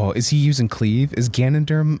 Oh, is he using cleave? Is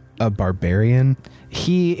Ganondorf a barbarian?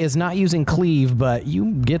 He is not using cleave, but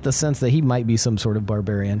you get the sense that he might be some sort of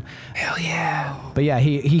barbarian. Hell yeah. But yeah,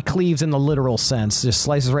 he cleaves in the literal sense, just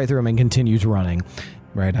slices right through him and continues running.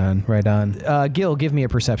 Right on, right on. Gil, give me a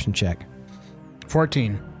perception check.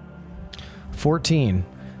 14. 14.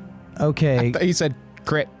 Okay. I thought you said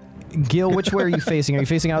crit. Gil, which way are you facing? Are you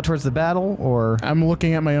facing out towards the battle, or I'm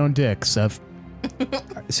looking at my own dick, Seth.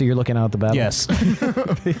 so you're looking out at the battle? Yes.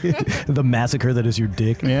 The massacre that is your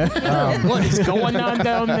dick. Yeah. What is going on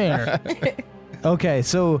down there? Okay,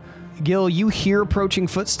 so Gil, you hear approaching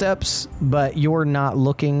footsteps, but you're not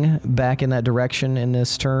looking back in that direction in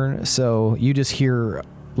this turn. So you just hear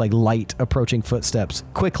like light approaching footsteps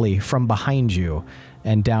quickly from behind you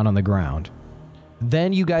and down on the ground.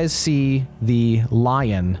 Then you guys see the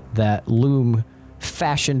lion that Loom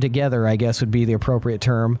fashioned together, I guess would be the appropriate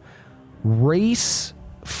term, race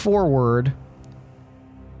forward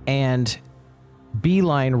and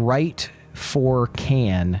beeline right for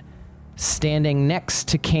Can, standing next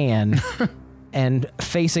to Can and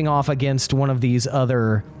facing off against one of these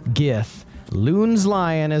other Gith. Loon's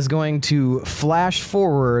lion is going to flash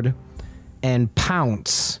forward and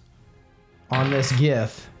pounce on this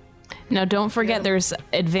Gith. Now, don't forget there's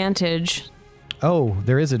advantage Oh,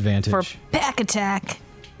 there is advantage. for pack attack.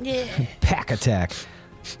 Pack attack.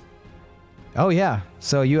 Oh, yeah.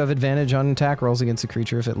 So you have advantage on attack rolls against a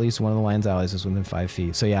creature if at least one of the lion's allies is within 5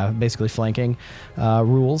 feet. So, yeah, basically flanking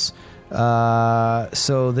rules.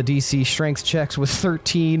 So the DC strength checks was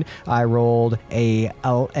 13. I rolled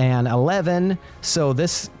an 11. So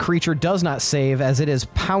this creature does not save as it is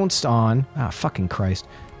pounced on. Ah, fucking Christ.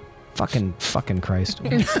 Fucking Christ.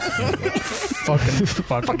 Fucking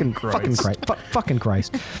Christ. Fucking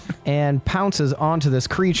Christ. And pounces onto this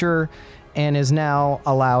creature and is now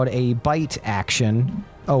allowed a bite action.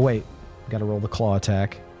 Oh, wait. Got to roll the claw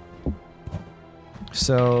attack.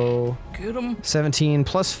 So 17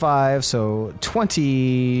 plus 5, so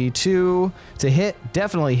 22 to hit.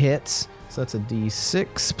 Definitely hits. So that's a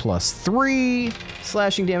D6 plus 3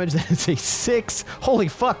 slashing damage. That is a 6. Holy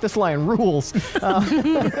fuck, this lion rules.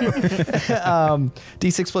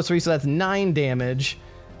 D6 plus 3, so that's 9 damage.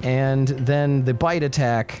 And then the bite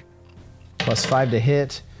attack plus 5 to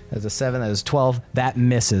hit. As a 7, that is 12. That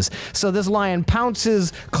misses. So this lion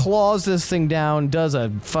pounces, claws this thing down, does a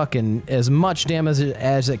fucking as much damage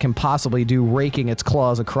as it can possibly do, raking its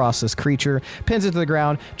claws across this creature, pins it to the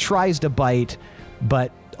ground, tries to bite,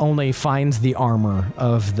 but only finds the armor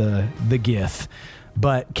of the Gith.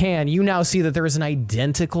 But Can, you now see that there is an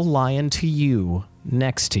identical lion to you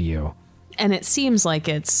next to you. And it seems like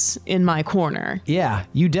it's in my corner. Yeah,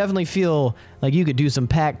 you definitely feel like you could do some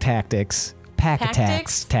pack tactics. Pack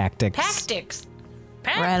attacks. Tactics. Tactics.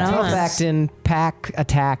 Right Tough on. acting, pack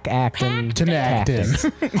attack acting. Tactics.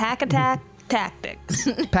 Pack attack tactics.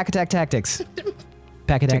 Pack attack tactics.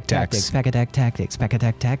 Pack attack tactics. Pack attack tactics. Pack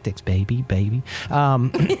attack tactics, baby.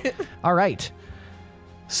 All right.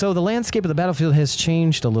 So the landscape of the battlefield has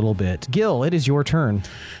changed a little bit. Gil, it is your turn.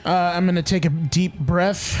 I'm going to take a deep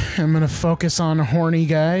breath. I'm going to focus on a horny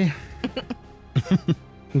guy.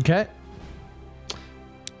 Okay.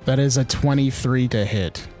 That is a 23 to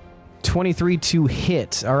hit. 23 to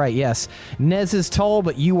hit. All right, yes. Nez is tall,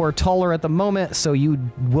 but you are taller at the moment, so you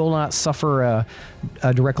will not suffer a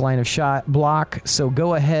direct line of shot block. So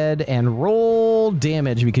go ahead and roll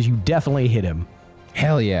damage because you definitely hit him.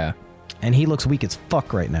 Hell yeah. And he looks weak as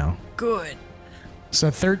fuck right now. Good. So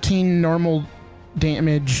 13 normal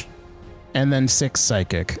damage and then 6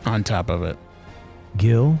 psychic on top of it.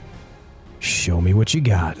 Gil, show me what you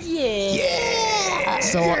got.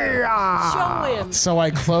 So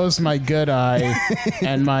I close my good eye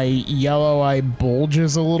and my yellow eye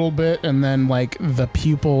bulges a little bit and then like the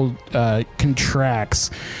pupil contracts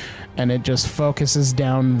and it just focuses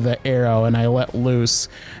down the arrow and I let loose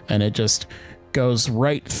and it just goes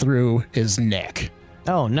right through his neck.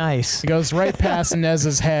 Oh, nice. It goes right past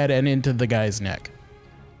Nez's head and into the guy's neck.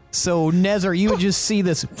 So, Nezer, you would just see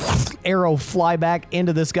this arrow fly back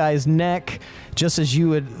into this guy's neck just as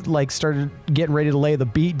you had like started getting ready to lay the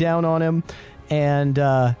beat down on him, and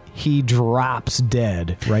he drops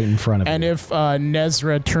dead right in front of you. And if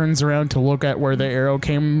Nezra turns around to look at where the arrow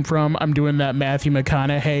came from, I'm doing that Matthew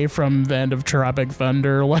McConaughey from the end of Tropic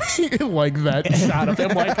Thunder, like that shot of him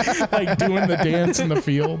like doing the dance in the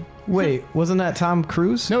field. Wait, wasn't that Tom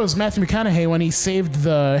Cruise? No, it was Matthew McConaughey when he saved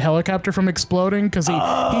the helicopter from exploding because he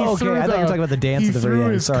okay. threw I thought you were talking about the dance at the very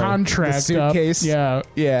end. his Sorry. contract The suitcase? up,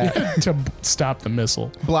 Yeah. to stop the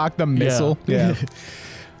missile. Block the missile. Yeah.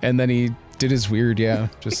 And then he did his weird,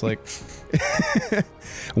 just like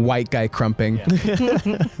white guy crumping. Yeah.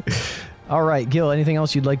 All right, Gil, anything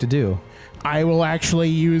else you'd like to do? I will actually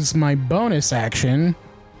use my bonus action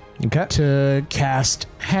Okay. to cast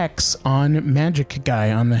Hex on Magic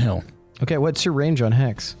Guy on the hill. Okay, what's your range on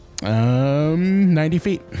Hex? 90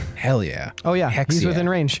 feet. Hell yeah. Oh, yeah, Hex, he's yeah. within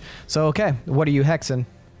range. So, okay, what are you hexing?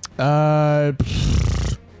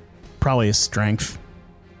 Probably a strength,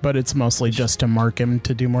 but it's mostly just to mark him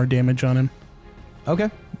to do more damage on him.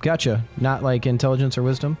 Okay, gotcha. Not like intelligence or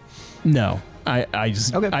wisdom? No, I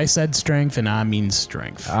just Okay. I said strength and I mean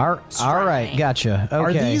strength. All right, gotcha. Okay.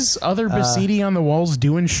 Are these other Basidi on the walls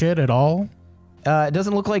doing shit at all? It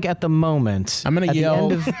doesn't look like at the moment. I'm gonna At the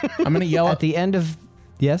yell. end of- I'm gonna yell at at the end of...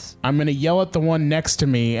 Yes? I'm gonna yell at the one next to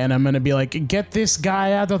me, and I'm gonna be like, "Get this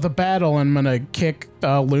guy out of the battle!" And I'm gonna kick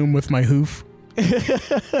Loom with my hoof.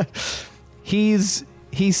 He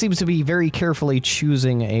seems to be very carefully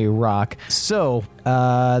choosing a rock. So,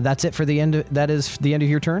 that's it for the end. That is the end of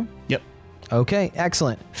your turn? Yep. Okay,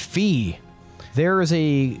 excellent. Fee, there is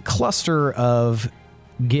a cluster of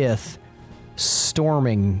Gith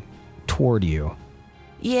storming toward you.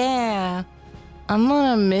 Yeah. I'm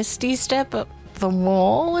gonna Misty Step up the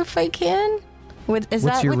wall if I can. Is What's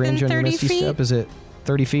that your within range on your 30 Misty feet? Step? Is it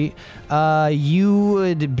 30 feet?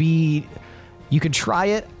 You could try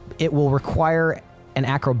it. It will require an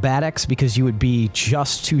acrobatics because you would be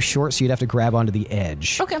just too short, so you'd have to grab onto the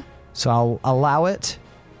edge. Okay. So I'll allow it,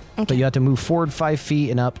 but you have to move forward 5 feet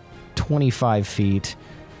and up 25 feet.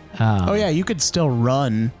 Oh yeah, you could still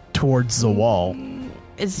run towards the wall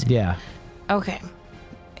Yeah. Okay.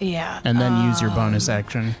 Yeah. and then use your bonus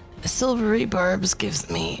action. Silvery Barbs gives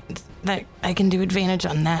me that I can do advantage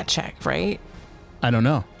on that check, right? I don't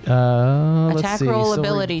know. Let's Attack see. roll Silver-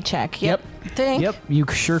 ability check. Yep. Think. Yep, you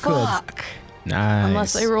sure could. Fuck. Nice.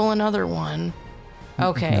 Unless I roll another one.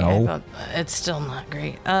 Okay. No. I thought, it's still not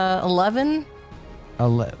great. 11?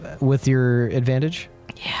 With your advantage?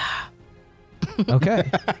 Yeah. Okay.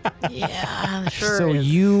 Yeah, sure. So is.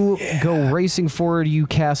 you go racing forward, you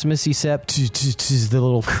cast Misty Step, the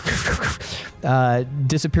little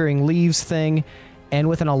disappearing leaves thing, and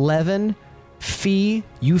with an 11, Fee,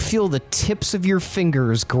 you feel the tips of your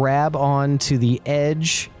fingers grab onto the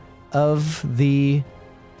edge of the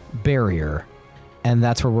barrier, and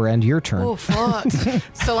that's where we're end your turn. Oh, fuck.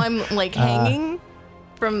 So I'm like hanging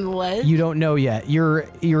from the ledge? You don't know yet. You're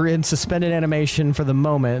in suspended animation for the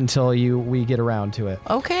moment until we get around to it.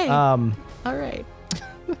 Okay. All right.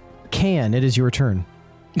 Can, it is your turn.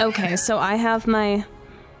 Okay, so I have my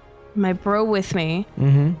bro with me,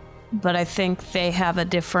 but I think they have a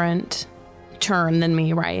different turn than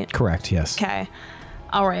me, right? Correct, yes. Okay.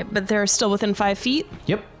 All right, but they're still within 5 feet?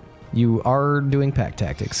 Yep. You are doing pack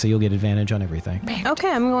tactics, so you'll get advantage on everything.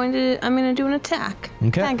 Okay, I'm gonna do an attack.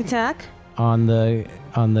 Okay. Pack attack. On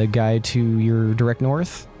the guy to your direct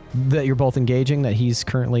north that you're both engaging, that he's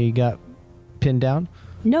currently got pinned down.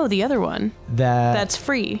 No, the other one. That's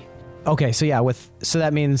free. Okay, so yeah, so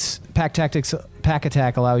that means pack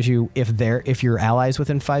attack allows you if your allies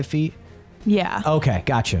within 5 feet. Yeah. Okay,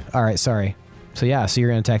 gotcha. All right, sorry. So yeah, so you're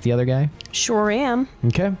gonna attack the other guy. Sure am.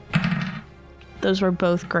 Okay. Those were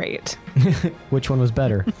both great. Which one was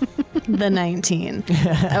better? The 19.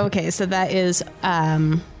 Okay, so that is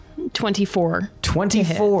 24.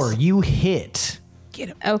 24. You hit.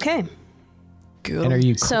 Okay. Good. And are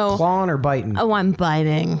you So- clawing or biting? Oh, I'm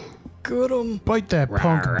biting. Good 'em. Bite that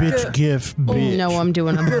punk bitch gif, bitch. No, I'm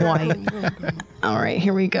doing a bite. All right,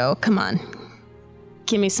 here we go. Come on.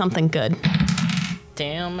 Give me something good.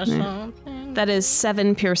 Damn or something. That is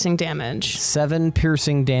 7 piercing damage. 7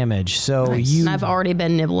 piercing damage. So you And I've already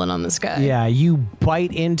been nibbling on this guy. Yeah, you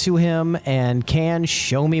bite into him and can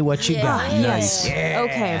show me what you got. Nice.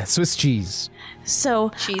 Okay. Swiss cheese.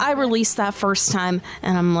 So I released that first time,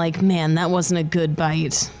 and I'm like, man, that wasn't a good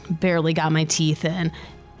bite. Barely got my teeth in.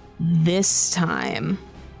 This time,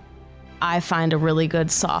 I find a really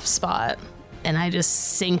good soft spot, and I just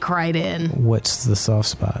sink right in. What's the soft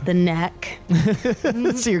spot? The neck.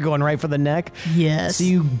 So you're going right for the neck? Yes. So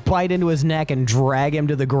you bite into his neck and drag him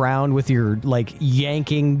to the ground with your like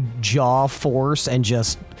yanking jaw force and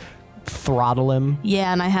just throttle him,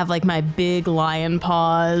 Yeah, and I have like my big lion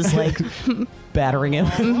paws, like, battering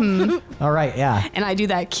him. All right, yeah. and I do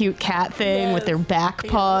that cute cat thing with their back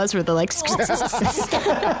paws where they're like,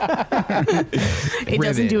 it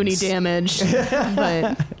doesn't do any damage,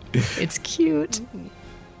 but it's cute.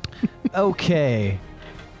 Okay.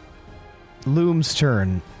 Loom's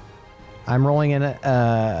turn. I'm rolling in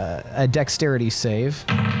a dexterity save.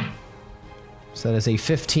 So that is a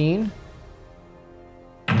 15.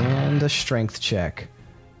 And a strength check.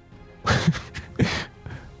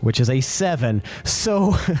 Which is a 7.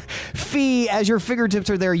 So, Fee, as your fingertips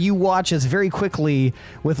are there, you watch as very quickly,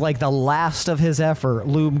 with like the last of his effort,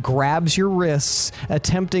 Loom grabs your wrists,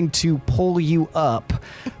 attempting to pull you up,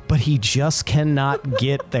 but he just cannot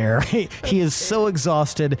get there. He is so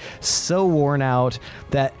exhausted, so worn out,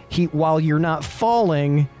 that while you're not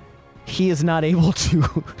falling, he is not able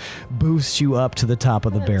to boost you up to the top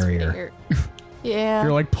of the barrier. Yeah.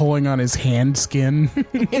 You're like pulling on his hand skin.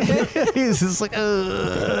 He's just like,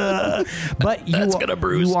 ugh. But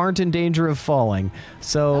you aren't in danger of falling.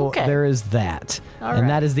 So Okay. there is that. All and right.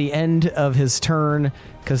 that is the end of his turn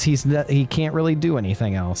because he can't really do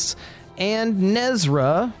anything else. And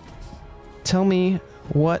Nezra, tell me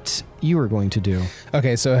what you are going to do.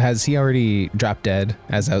 Okay, so has he already dropped dead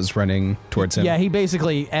as I was running towards him? Yeah, he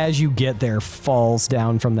basically, as you get there, falls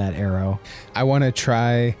down from that arrow. I want to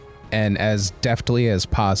try and as deftly as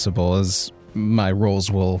possible, as my rolls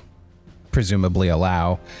will presumably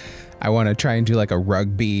allow, I want to try and do like a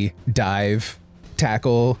rugby dive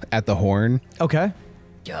tackle at the horn. Okay.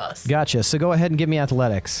 Yes. Gotcha. So go ahead and give me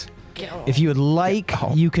athletics. Go. If you would like,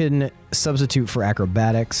 you can substitute for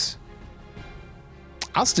acrobatics.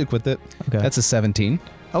 I'll stick with it. Okay. That's a 17.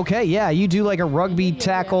 Okay, yeah, you do like a rugby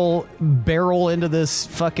tackle, barrel into this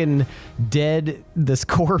fucking this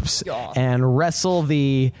corpse, and wrestle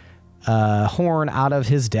the horn out of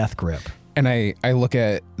his death grip. And I look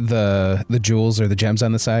at the jewels or the gems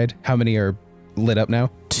on the side. How many are lit up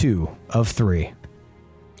now? 2 of 3.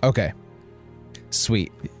 Okay.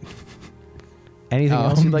 Sweet. Anything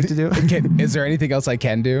else you'd like to do? Is there anything else I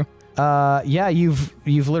can do? Yeah, you've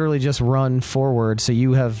literally just run forward, so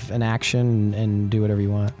you have an action and do whatever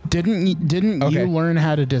you want. Didn't you learn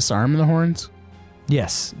how to disarm the horns?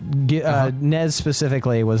 Yes. Nez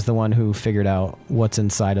specifically was the one who figured out what's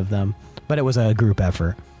inside of them, but it was a group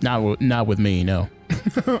effort. Not with me, no.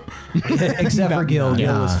 Except for Gil.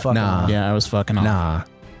 Gil was fucking off. Yeah, I was fucking off.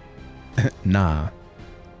 Nah.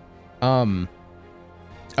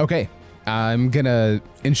 Okay. I'm gonna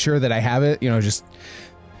ensure that I have it. Just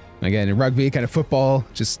again in rugby, kind of football,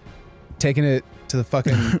 just taking it to the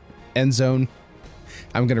fucking end zone.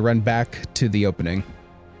 I'm gonna run back to the opening.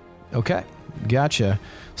 Okay. Gotcha.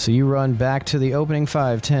 So you run back to the opening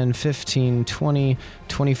 5, 10, 15, 20,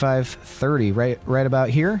 25, 30. Right about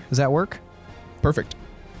here? Does that work? Perfect.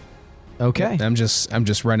 Okay. I'm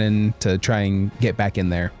just running to try and get back in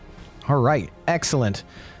there. All right. Excellent.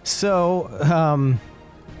 So,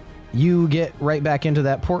 you get right back into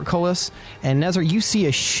that portcullis, and Nezra, you see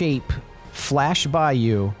a shape flash by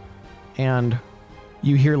you, and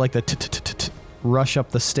you hear like the rush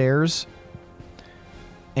up the stairs.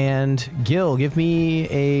 And Gil, give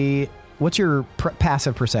me what's your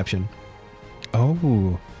passive perception?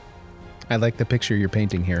 Oh, I like the picture you're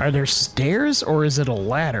painting here. Are there stairs or is it a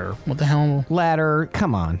ladder? What the hell? Ladder,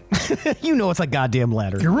 come on. You know it's a goddamn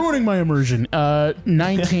ladder. You're ruining my immersion.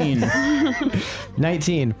 19.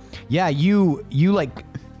 19. Yeah, you like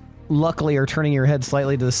luckily are turning your head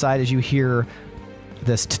slightly to the side as you hear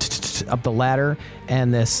this up the ladder,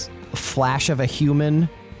 and this flash of a human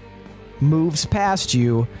moves past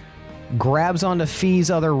you, grabs onto Fee's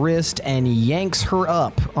other wrist, and yanks her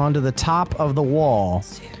up onto the top of the wall.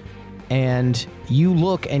 And you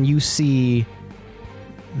look and you see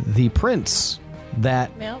the prince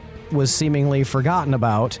that was seemingly forgotten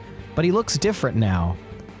about, but he looks different now.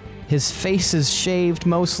 His face is shaved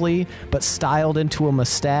mostly, but styled into a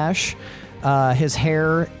mustache. His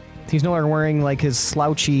hair, he's no longer wearing like his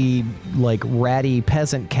slouchy, like ratty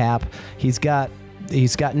peasant cap. He's got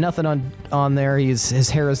nothing on there. His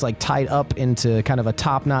hair is like tied up into kind of a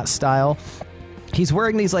top knot style. He's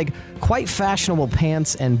wearing these like quite fashionable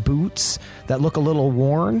pants and boots that look a little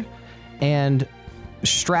worn, and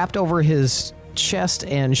strapped over his chest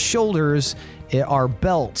and shoulders are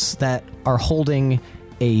belts that are holding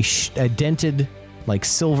a dented like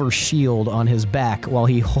silver shield on his back, while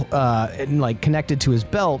he like connected to his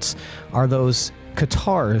belts are those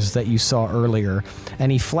guitars that you saw earlier.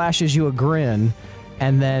 And he flashes you a grin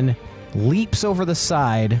and then leaps over the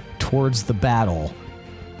side towards the battle.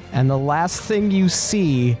 And the last thing you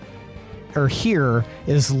see or hear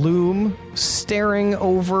is Loom staring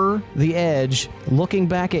over the edge, looking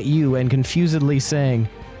back at you and confusedly saying,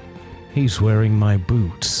 "He's wearing my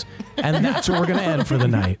boots." And that's where we're going to end for the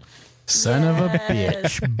night. Son of a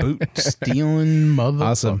bitch. Boot stealing motherfucker.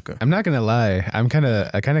 Awesome. I'm not going to lie. I kind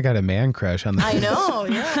of got a man crush on this. I know,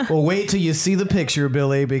 yeah. Well, wait till you see the picture,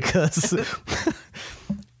 Billy, because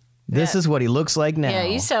this is what he looks like now. Yeah,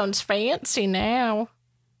 he sounds fancy now.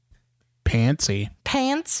 Pantsy.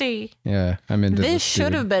 Yeah, I'm into this. This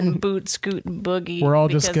should have been Boot Scoot and Boogie. We're all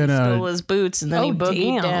just because gonna- he stole his boots and then he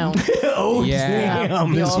boogied damn. down. Oh, Yeah.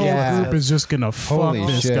 damn. This whole Yeah. group is just gonna fuck Holy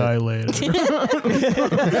this shit. guy later.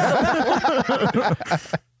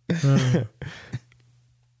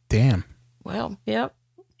 Damn. Well, yep.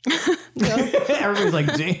 Everybody's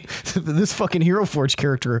like, "Dang, this fucking Hero Forge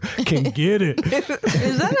character can get it."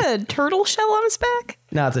 Is that a turtle shell on his back?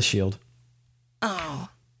 No, it's a shield. Oh.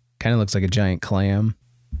 Kind of looks like a giant clam,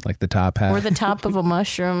 like the top half. Or the top of a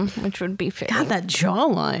mushroom, which would be fair. God, that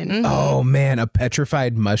jawline. Oh man, a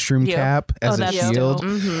petrified mushroom Yeah. cap as a that's shield.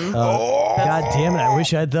 dope. God damn it! I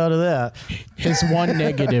wish I'd thought of that. His one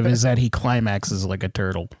negative is that he climaxes like a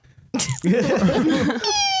turtle.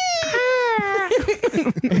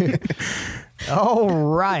 All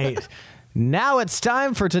right. Now it's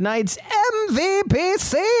time for tonight's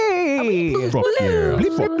MVPC.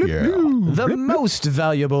 The most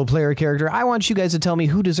valuable player character. I want you guys to tell me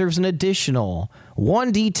who deserves an additional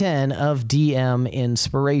 1d10 of DM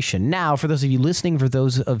inspiration. Now, for those of you listening, for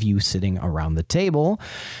those of you sitting around the table,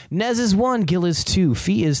 Nez is 1, Gil is 2,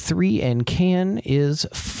 Fee is 3, and Can is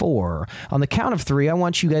 4. On the count of 3, I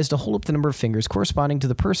want you guys to hold up the number of fingers corresponding to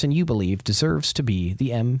the person you believe deserves to be the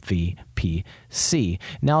MVPC.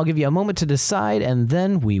 Now, I'll give you a moment to decide, and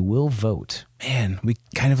then we will vote. Man, we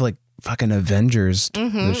kind of like fucking Avengers.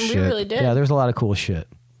 This We shit. really did. Yeah, there's a lot of cool shit.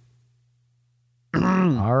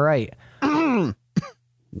 All right.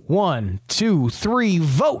 1, 2, 3,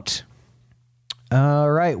 vote.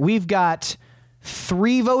 All right, we've got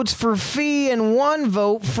 3 votes for Fee and 1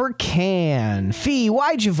 vote for Can. Fee,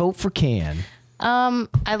 why'd you vote for Can?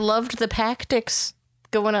 I loved the tactics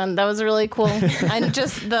going on. That was really cool. And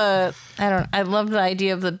just I love the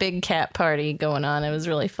idea of the big cat party going on. It was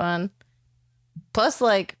really fun. Plus,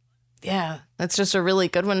 like, yeah, that's just a really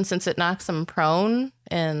good one since it knocks him prone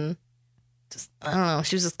and just, I don't know,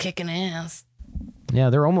 she was just kicking ass. Yeah,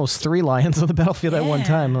 there are almost 3 lions on the battlefield at one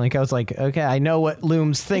time. Like, I was like, okay, I know what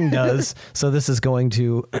Loom's thing does, so this is going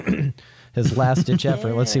to his last-ditch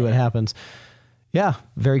effort. Let's see what happens. Yeah,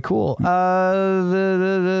 very cool.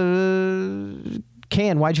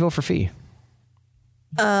 Can, why'd you vote for Fee?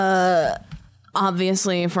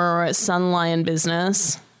 Obviously, for Sun Lion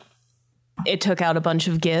business, it took out a bunch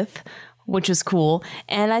of Gith, which is cool.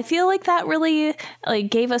 And I feel like that really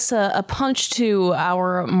gave us a punch to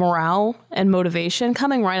our morale and motivation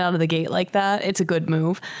coming right out of the gate like that. It's a good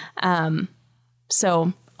move.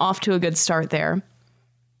 So off to a good start there.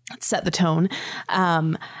 Set the tone.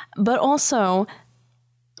 But also,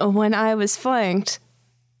 when I was flanked,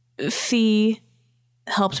 Fee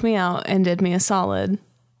helped me out and did me a solid.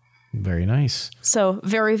 Very nice. So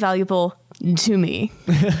very valuable to me.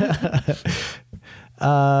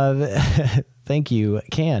 Thank you,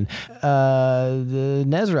 Can.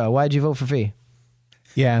 Nezra, why'd you vote for Fee?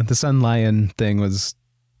 Yeah, the Sun Lion thing was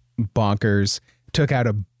bonkers. Took out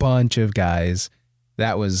a bunch of guys.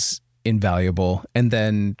 That was invaluable. And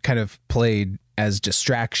then kind of played as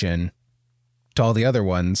distraction to all the other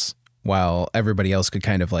ones while everybody else could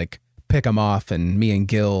kind of like pick them off. And me and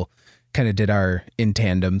Gil kind of did our in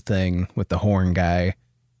tandem thing with the horn guy.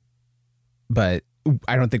 But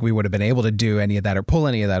I don't think we would have been able to do any of that or pull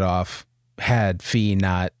any of that off had Fee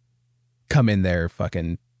not come in there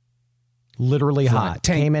fucking literally hot.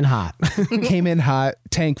 Came in hot. Came in hot,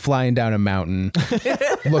 tank flying down a mountain.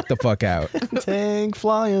 Look the fuck out. Tank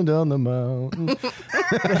flying down the mountain.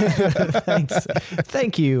 Thanks.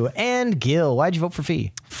 Thank you. And Gil, why'd you vote for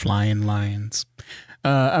Fee? Flying lions.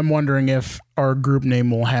 I'm wondering if our group name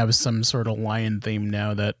will have some sort of lion theme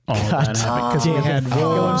now that all of that happened. Because we had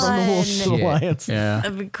wolves. From the wolves to the lions. Yeah.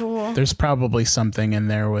 That'd be cool. There's probably something in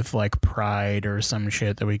there with like pride or some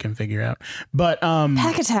shit that we can figure out. But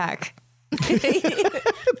Pack attack.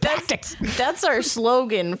 That's our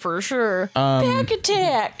slogan for sure. Pack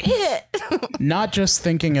attack, hit. Not just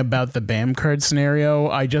thinking about the BAM card scenario,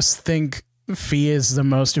 I just think Fee is the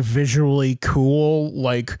most visually cool,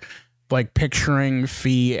 like picturing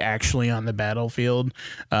Fee actually on the battlefield.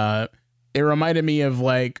 It reminded me of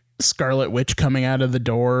like Scarlet Witch coming out of the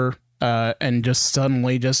door and just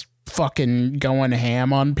suddenly just fucking going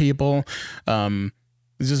ham on people.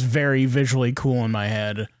 It's just very visually cool in my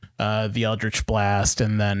head. The Eldritch Blast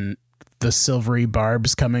and then the silvery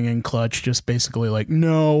barbs coming in clutch, just basically like,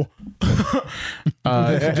 no.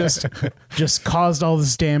 It just caused all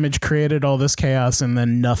this damage, created all this chaos, and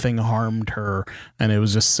then nothing harmed her. And it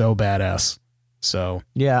was just so badass. So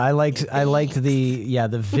yeah, I liked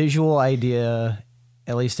the visual idea,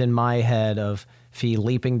 at least in my head, of Fee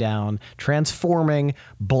leaping down, transforming,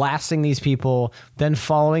 blasting these people, then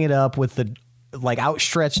following it up with the like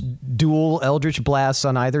outstretched dual Eldritch blasts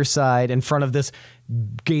on either side in front of this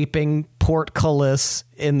gaping portcullis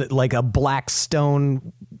in like a black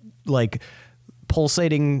stone, like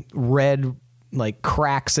pulsating red, like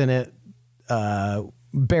cracks in it,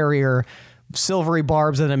 barrier, silvery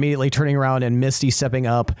barbs, and immediately turning around and Misty stepping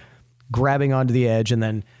up, grabbing onto the edge. And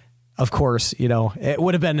then of course, you know, it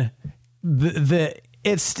would have been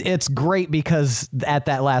it's great because at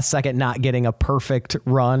that last second, not getting a perfect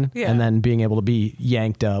run and then being able to be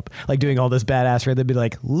yanked up, like doing all this badass right. They'd be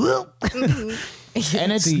like,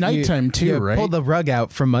 and it's nighttime too, right? Pull the rug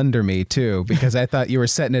out from under me too, because I thought you were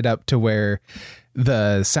setting it up to where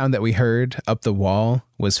the sound that we heard up the wall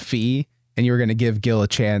was Fee, and you were going to give Gil a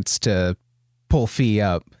chance to pull Fee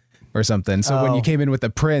up or something. So when you came in with the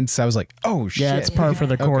prince, I was like, oh shit. Yeah, it's par for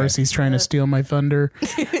the course. Okay. He's trying to steal my thunder.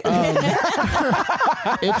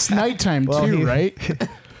 It's nighttime too, right?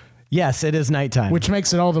 Yes, it is nighttime. Which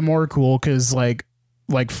makes it all the more cool because like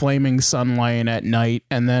flaming Sun Lion at night,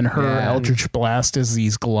 and then her Eldritch Blast is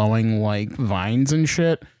these glowing like vines and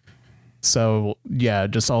shit. So yeah,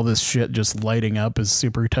 just all this shit just lighting up is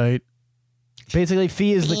super tight. Basically,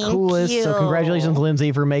 Fee is the coolest. So congratulations,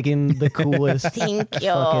 Lindsay, for making the coolest. Thank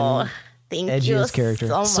you. Thank edgiest you character.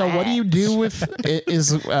 So much. So what do you do with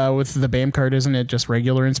with the BAM card? Isn't it just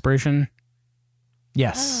regular inspiration?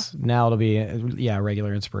 Yes. Now it'll be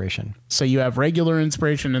regular inspiration. So you have regular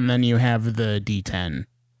inspiration, and then you have the D10.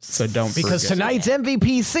 So don't because forget. Tonight's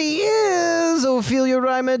MVPC Ophelia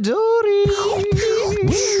Rhymadori.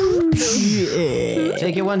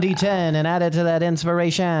 Take your 1d10 and add it to that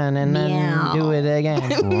inspiration and then do it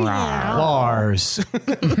again. Bars.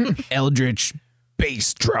 Eldritch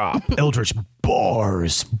bass drop. Eldritch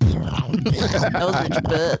bars. Eldritch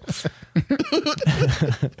butts.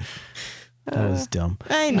 That was dumb.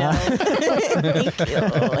 I know.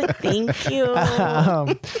 Thank you.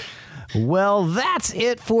 Well, that's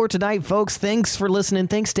it for tonight, folks. Thanks for listening.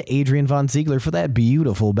 Thanks to Adrian Von Ziegler for that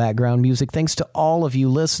beautiful background music. Thanks to all of you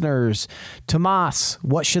listeners. Tomas,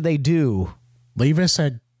 what should they do? Leave us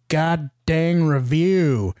a goddamn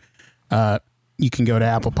review. You can go to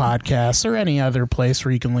Apple Podcasts or any other place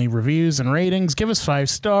where you can leave reviews and ratings. Give us 5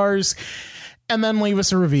 stars and then leave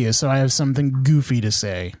us a review so I have something goofy to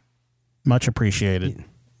say. Much appreciated.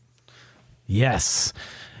 Yes.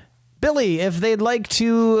 Billy, if they'd like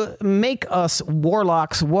to make us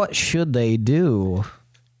warlocks, what should they do?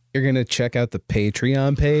 You're going to check out the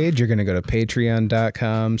Patreon page. You're going to go to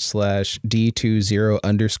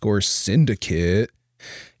patreon.com/D20_syndicate.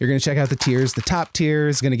 You're going to check out the tiers. The top tier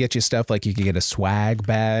is going to get you stuff like you can get a swag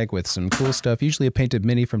bag with some cool stuff, usually a painted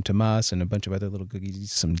mini from Tomas and a bunch of other little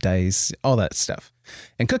cookies, some dice, all that stuff.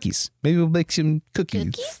 And cookies. Maybe we'll make some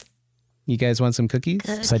cookies. You guys want some cookies?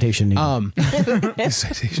 Citation needed.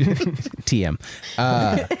 Citation. TM.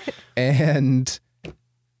 And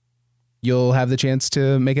you'll have the chance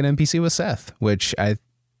to make an NPC with Seth, which I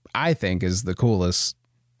think is the coolest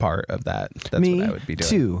part of that. That's what I would be doing.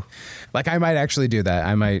 Too. Like, I might actually do that.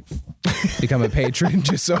 I might become a patron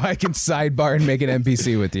just so I can sidebar and make an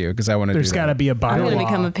NPC with you because I want to do that. There's got to be a bylaw. I'm going to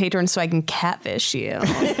become a patron so I can catfish you.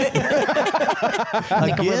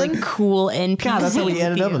 Like a really cool NPC. God, that's how we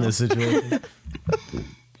ended up in this situation.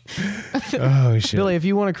 Oh, shit. Billy, if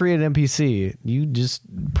you want to create an NPC, you just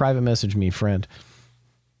private message me, friend.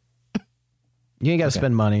 You ain't got to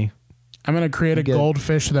spend money. I'm going to create a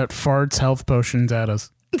goldfish that farts health potions at us.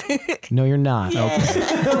 No, you're not.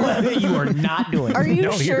 Okay. You are not doing it. Are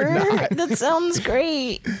you sure? That sounds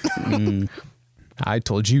great. I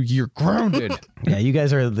told you you're grounded. Yeah, you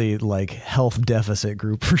guys are the health deficit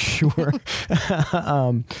group for sure.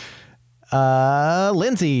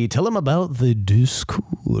 Lindsay, tell them about the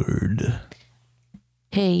Discord.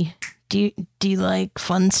 Hey, do you like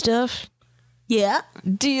fun stuff? Yeah.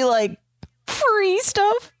 Do you like free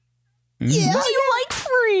stuff? Yeah. Do you like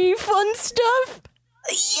free fun stuff?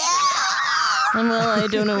 Yeah. Well, I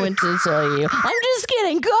don't know what to tell you. I'm just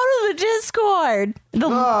kidding. Go to the Discord. You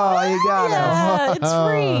got Yeah, it's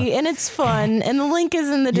free and it's fun, and the link is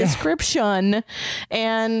in the description.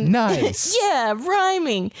 And Nice. Yeah,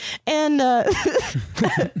 rhyming and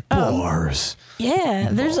Bars. yeah,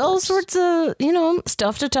 there's all sorts of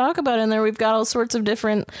stuff to talk about in there. We've got all sorts of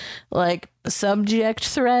different subject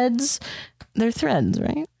threads. They're threads,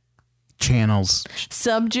 right? Channels.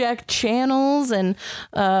 Subject channels and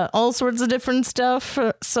all sorts of different stuff.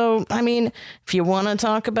 So, I mean, if you want to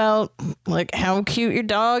talk about how cute your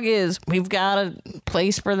dog is, we've got a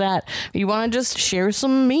place for that. If you want to just share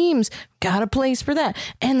some memes, got a place for that.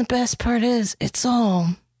 And the best part is it's all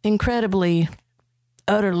incredibly,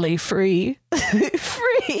 utterly free.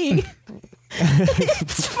 Free.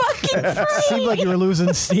 It's fucking free. Seemed like you were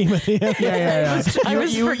losing steam at the end. Yeah. I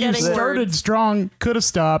was You forgetting started words. strong, could have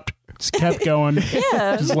stopped, just kept going.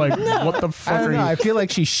 Yeah. Just what the fuck I are don't know. you? I feel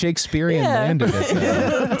like she Shakespearean Yeah. landed it.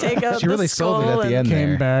 though. Take out She really the sold it at skull the end Came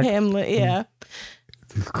there. back. Hamlet, yeah.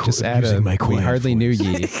 Just add Using my we quiet hardly knew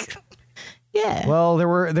ye. Yeah. Well,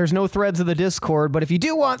 there's no threads in the Discord, but if you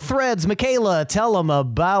do want threads, Michaela, tell them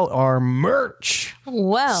about our merch.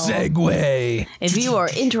 Well, Segway. if you are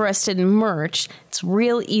interested in merch, it's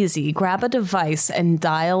real easy. Grab a device and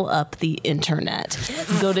dial up the internet.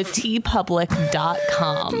 Go to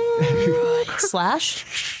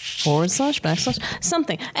tpublic.com//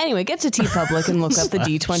 something. Anyway, get to TeePublic and look up the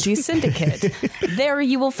D20 Syndicate. There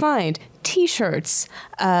you will find t-shirts,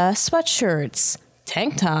 sweatshirts,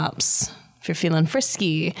 tank tops, if you're feeling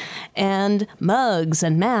frisky, and mugs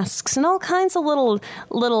and masks and all kinds of little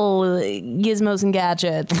gizmos and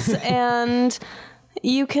gadgets. And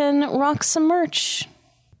you can rock some merch.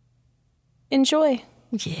 Enjoy.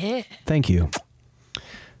 Yeah. Thank you.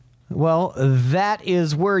 Well, that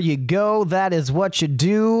is where you go. That is what you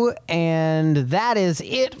do. And that is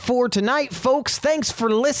it for tonight, folks. Thanks for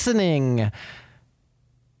listening.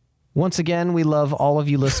 Once again, we love all of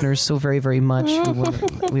you listeners so very, very much.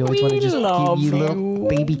 We always want to just give you little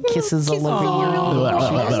baby kisses all over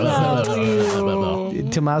you.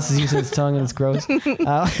 Tomas is using his tongue and it's gross.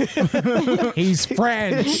 He's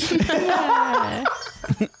French.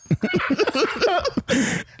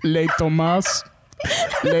 Le Tomas.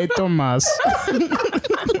 Le Tomas.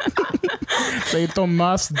 They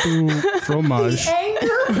Tomas do fromage.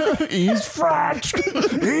 He's French.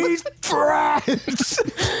 He's French.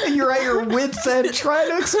 And you're at your wit's end trying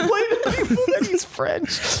to explain to people that he's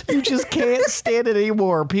French. You just can't stand it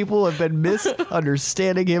anymore. People have been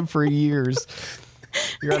misunderstanding him for years.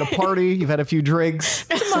 You're at a party, you've had a few drinks.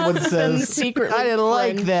 Someone says, secretly I didn't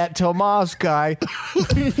like French. that Tomas guy.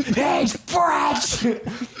 He's French.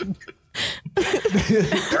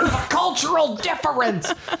 There's a cultural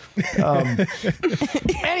difference.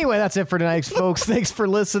 Anyway, that's it for tonight, folks. Thanks for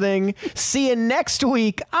listening. See you next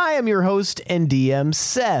week. I am your host and DM,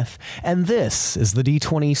 Seth, and this is the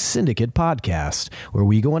D20 Syndicate podcast, where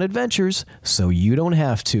we go on adventures so you don't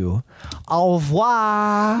have to. Au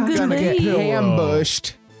revoir. Gonna get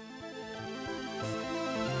ambushed.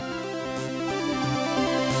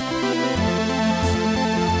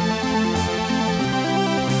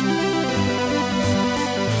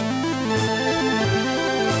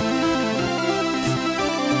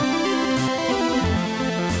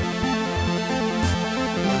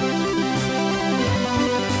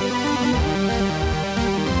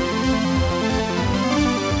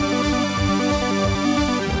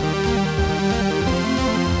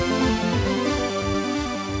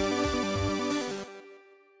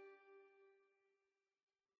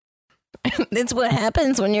 It's what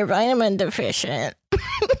happens when you're vitamin deficient.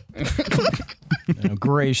 Oh,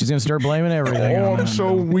 great. She's going to start blaming everything. Oh, on I'm that.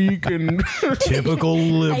 so weak and Typical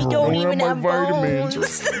liberal. I don't even my have vitamins.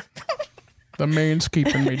 bones. the man's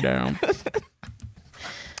keeping me down.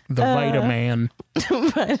 The Vitaman.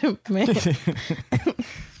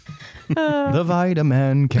 The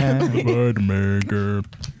Vitamin can. Vitaman girl.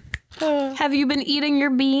 Have you been eating your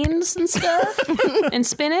beans and stuff? And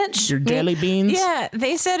spinach? Your jelly beans? Yeah,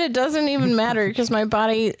 they said it doesn't even matter because my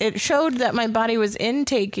body, it showed that my body was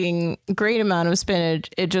intaking a great amount of spinach.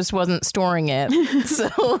 It just wasn't storing it. So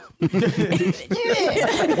What's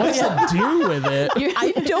it do with it?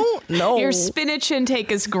 I don't know. Your spinach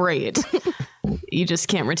intake is great. You just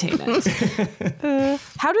can't retain it.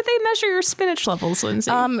 How do they measure your spinach levels,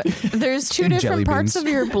 Lindsay? There's two In jelly different parts beans.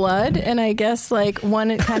 of your blood, and I guess like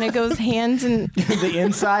one, it kind of goes hands and The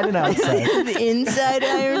inside and outside. the inside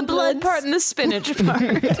iron the blood part and the spinach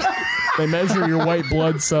part. They measure your white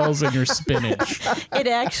blood cells and your spinach. It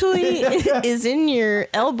actually is in your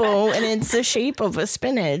elbow, and it's the shape of a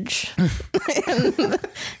spinach.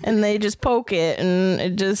 and they just poke it, and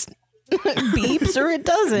it just beeps or it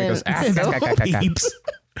doesn't. Beeps.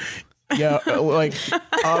 Yeah, like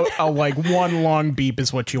like one long beep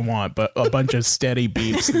is what you want, but a bunch of steady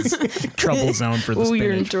beeps is trouble zone for the Ooh,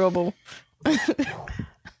 you're in spinach. trouble.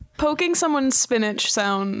 Poking someone's spinach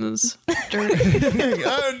sounds dirty.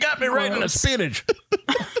 Got me right in the spinach.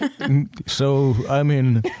 So, I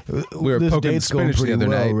mean, We were this poking date's going spinach the pretty other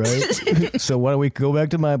well, night. right? So why don't we go back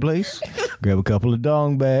to my place, grab a couple of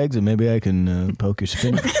dong bags, and maybe I can poke your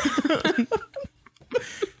spinach.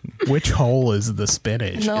 Which hole is the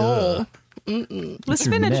spinach? No. The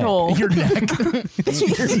spinach neck. hole. Your neck.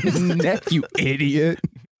 Your neck, you idiot.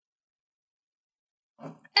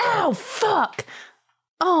 Ow, fuck.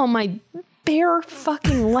 Oh, my bare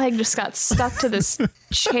fucking leg just got stuck to this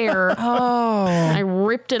chair. Oh. I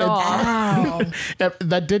ripped it off.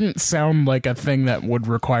 That didn't sound like a thing that would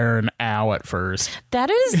require an ow at first. That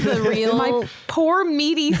is the real. My poor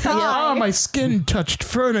meaty thigh. Oh, my skin touched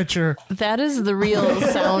furniture. That is the real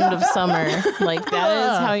sound of summer. Like that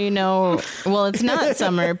is how you know. Well, it's not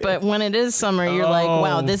summer, but when it is summer, you're like,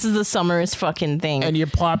 wow, this is the summerest fucking thing. And you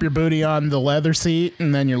plop your booty on the leather seat,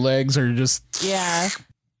 and then your legs are just... Yeah.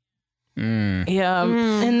 Yeah.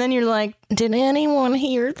 And then you're like, did anyone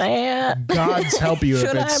hear that? Gods help you if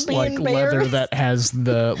Should I it's be like leather embarrassed? that has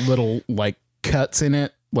the little like cuts in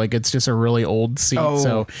it. Like it's just a really old seat. Oh,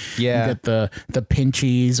 so yeah. you get the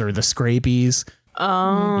pinchies or the scrapies.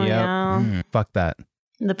 Oh, Yep. yeah. Fuck that.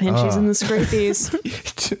 The pinchies and the scrapies.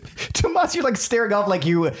 Tomas, you're like staring off like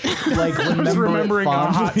you like I was remembering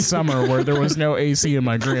a hot summer where there was no AC in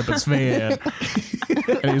my grandpa's van.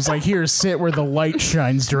 And he was like, here, sit where the light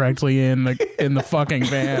shines directly in the fucking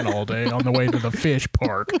van all day on the way to the fish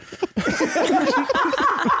park.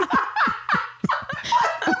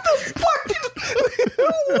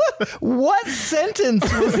 What sentence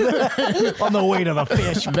was that? On the way to the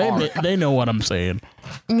fish park. They know what I'm saying.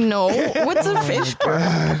 No. What's a fish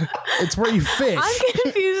park? It's where you fish. I'm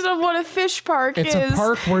confused on what a fish park It's is. a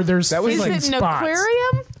park where there's Is fishing it an spots.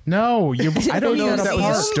 aquarium? No, I don't know if that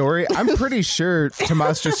was a story. I'm pretty sure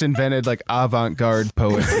Tomas just invented like avant-garde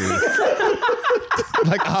poetry.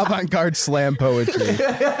 Like avant-garde slam poetry.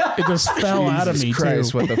 It just fell out of me Jesus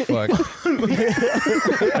Christ, too. what the fuck?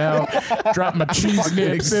 Now, drop my cheese fucking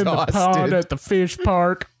nips in the exhausted. pond at the fish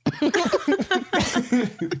park.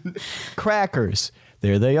 Crackers.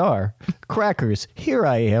 There they are. Crackers. Here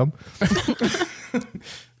I am.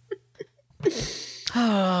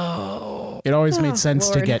 It always made sense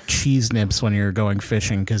to get cheese nips when you're going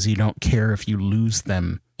fishing because you don't care if you lose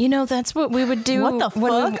them. You know, that's what we would do. What the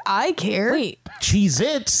fuck? I care. Wait,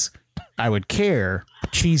 Cheez-Its, I would care.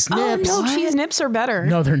 Cheese Oh, nips. no, cheese nips are better.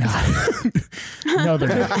 No, they're not. No,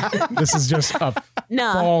 they're not. This is just a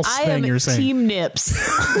Nah, false I thing am you're saying. team nips.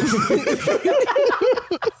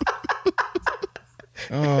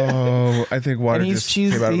 Oh, I think water And he's just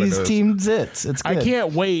came out of my he's nose. Team Zits. It's good. I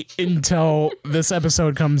can't wait until this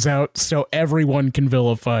episode comes out so everyone can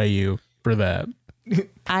vilify you for that.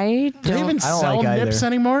 I Do they even don't. I don't sell like either. nips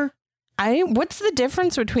anymore? What's the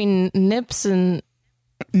difference between nips and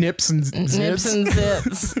Nips and zits? nips and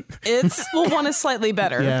zips? It's Well, one is slightly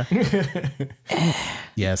better. Yeah.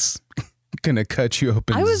 Yes. Gonna cut you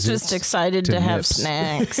open. I was zits just excited to to have nips.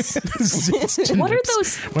 snacks. Zits to What are nips.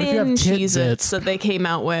 those What if you have thin tit Cheez-Its zits? that they came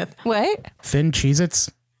out with? What? Thin Cheez-Its?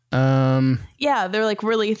 Yeah, they're like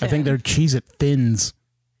really thin. I think they're Cheez-It Thins.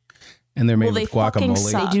 And they're made Well, they with fucking guacamole.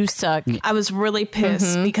 suck. They do suck. I was really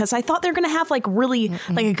pissed because I thought they were gonna have like really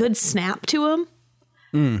like a good snap to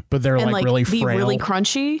them But they're and like really be frail. really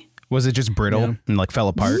crunchy. Was it just brittle and like fell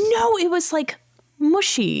apart? No, it was like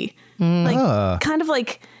mushy, like kind of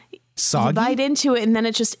like Soggy? you bite into it and then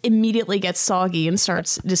it just immediately gets soggy and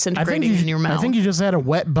starts disintegrating in your mouth. I think you just had a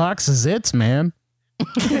wet box of zits, man.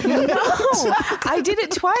 I did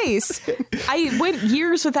it twice. I went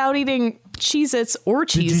years without eating Cheez-Its or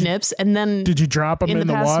cheese you- nips, and then Did you drop them In in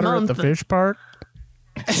the the past water at month- the fish park?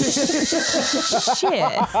 shit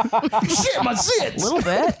Shit, my zits! a little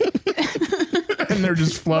bit. And they're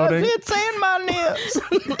just floating. Zits and my nips.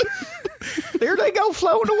 There they go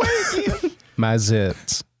floating away again. My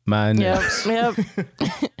zits. My Yep. nips. Yep.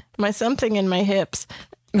 My something in my hips.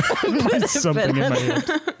 Something in my head.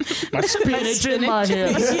 My spinach in my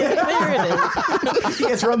head. Yeah, there it is. You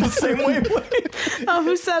guys run the same way. Oh,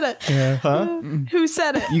 who said it? Who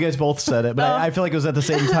said it? You guys both said it, but I feel like it was at the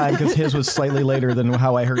same time because his was slightly later than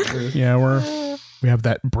how I heard yours. Yeah, we have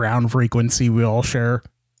that brown frequency we all share.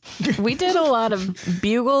 We did a lot of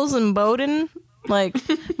bugles and Bowden. Like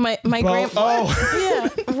my grandpa. Oh, Yeah.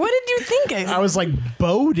 What did you think? I was like,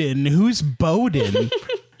 Bowden? Who's Bowden?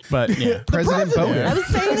 But yeah, President I Bowden. was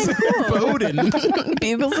saying it cool. Bowden.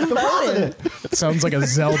 Bugles and Bowden. It sounds like a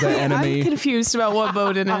Zelda I'm enemy. confused about what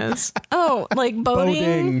Bowden is. Oh, like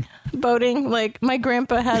boating. Boating. Like my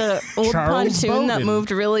grandpa had a old Charles pontoon that Bowden.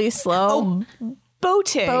 moved really slow.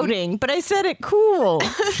 Boating. Boating. But I said it cool.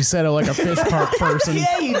 She said it like a fish park person.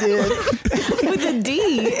 Yeah, you did. With a D.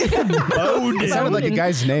 It sounded like a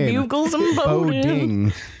guy's name. Bugles and Bowden.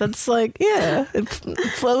 Boding. That's like, yeah, it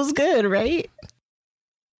flows good, right?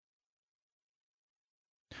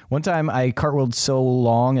 One time I cartwheeled so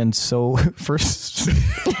long and so first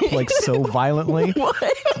like so violently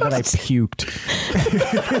that I puked.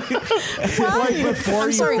 Like before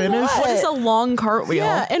you finish? What is a long cartwheel?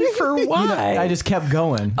 Yeah, and for why? I just kept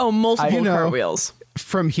going. Oh, multiple You know. cartwheels.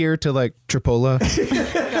 From here to like Tripola.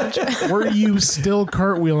 Were you still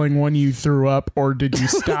cartwheeling when you threw up, or did you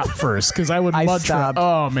stop first? Because I would I much stopped.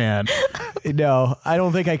 Oh man, No, I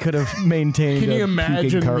don't think I could have maintained. can a you puking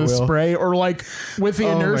imagine the cartwheel. spray, or like with the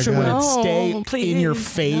Oh my inertia, would it God. stay No, in your please,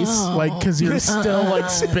 face, no. like because you're still like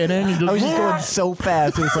spinning? You I was just, just going so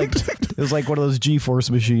fast. It was like one of those G-force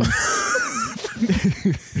machines.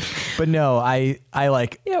 But no, I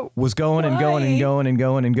like Yeah, was going and going and why? going and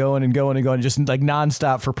going and going and going and going just like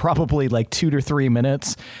nonstop for probably like 2 to 3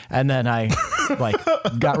 minutes, and then I like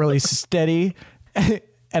got really steady,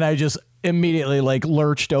 and I just immediately like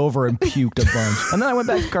lurched over and puked a bunch, and then I went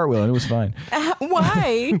back to cartwheeling. It was fine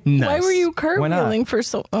Why? Why were you cartwheeling for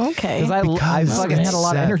so? Okay. because I fucking had a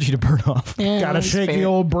lot of sad. energy to burn off. Yeah, gotta that's shake the fair.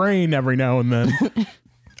 old brain every now and then.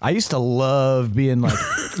 I used to love being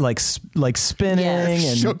like spinning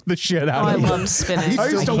and Shook the shit out Oh, I of me. love spinning. I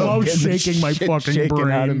used to love Getting the shaking my shit fucking shaken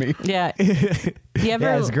out of brain. me. Yeah. You ever?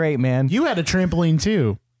 yeah, it's great, man. You had a trampoline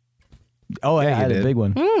too. Oh, yeah, I you had a did. big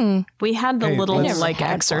one. We had the Hey, little let's- like Never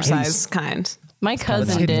had exercise kind. My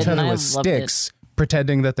cousin Hit did, each and other I with loved sticks,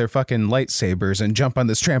 pretending that they're fucking lightsabers and jump on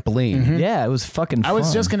this trampoline. Yeah, it was fucking fun. I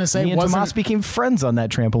was just gonna say, me and wasn't- Tomas became friends on that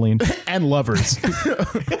trampoline And lovers.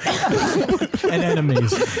 and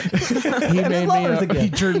enemies. He made me. lovers again. He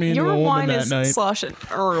turned me into Your a woman wine that is night. sloshing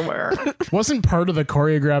everywhere. Wasn't part of the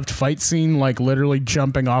choreographed fight scene like literally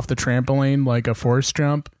jumping off the trampoline like a force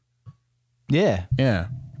jump? Yeah. Yeah.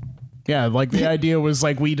 Yeah, like the idea was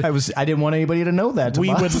like I didn't want anybody to know that. we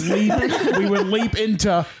Tomas. would leap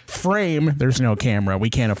into frame. There's no camera. We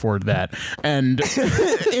can't afford that. And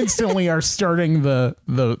instantly are starting the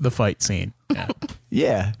fight scene. Yeah.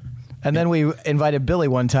 Yeah. And then we invited Billy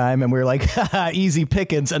one time and we were like, haha, easy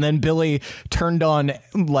pickings. And then Billy turned on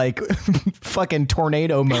like fucking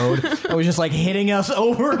tornado mode. It was just like hitting us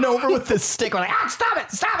over and over with this stick. We're like, stop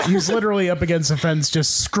it. He's literally up against the fence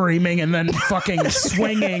just screaming and then fucking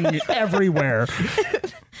swinging everywhere.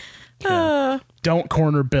 Yeah. Don't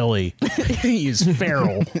corner Billy. He's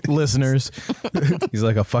feral. Listeners, He's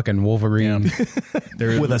like a fucking Wolverine.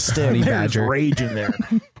 with a stick. Honey There's badger. rage in there.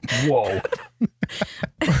 Whoa.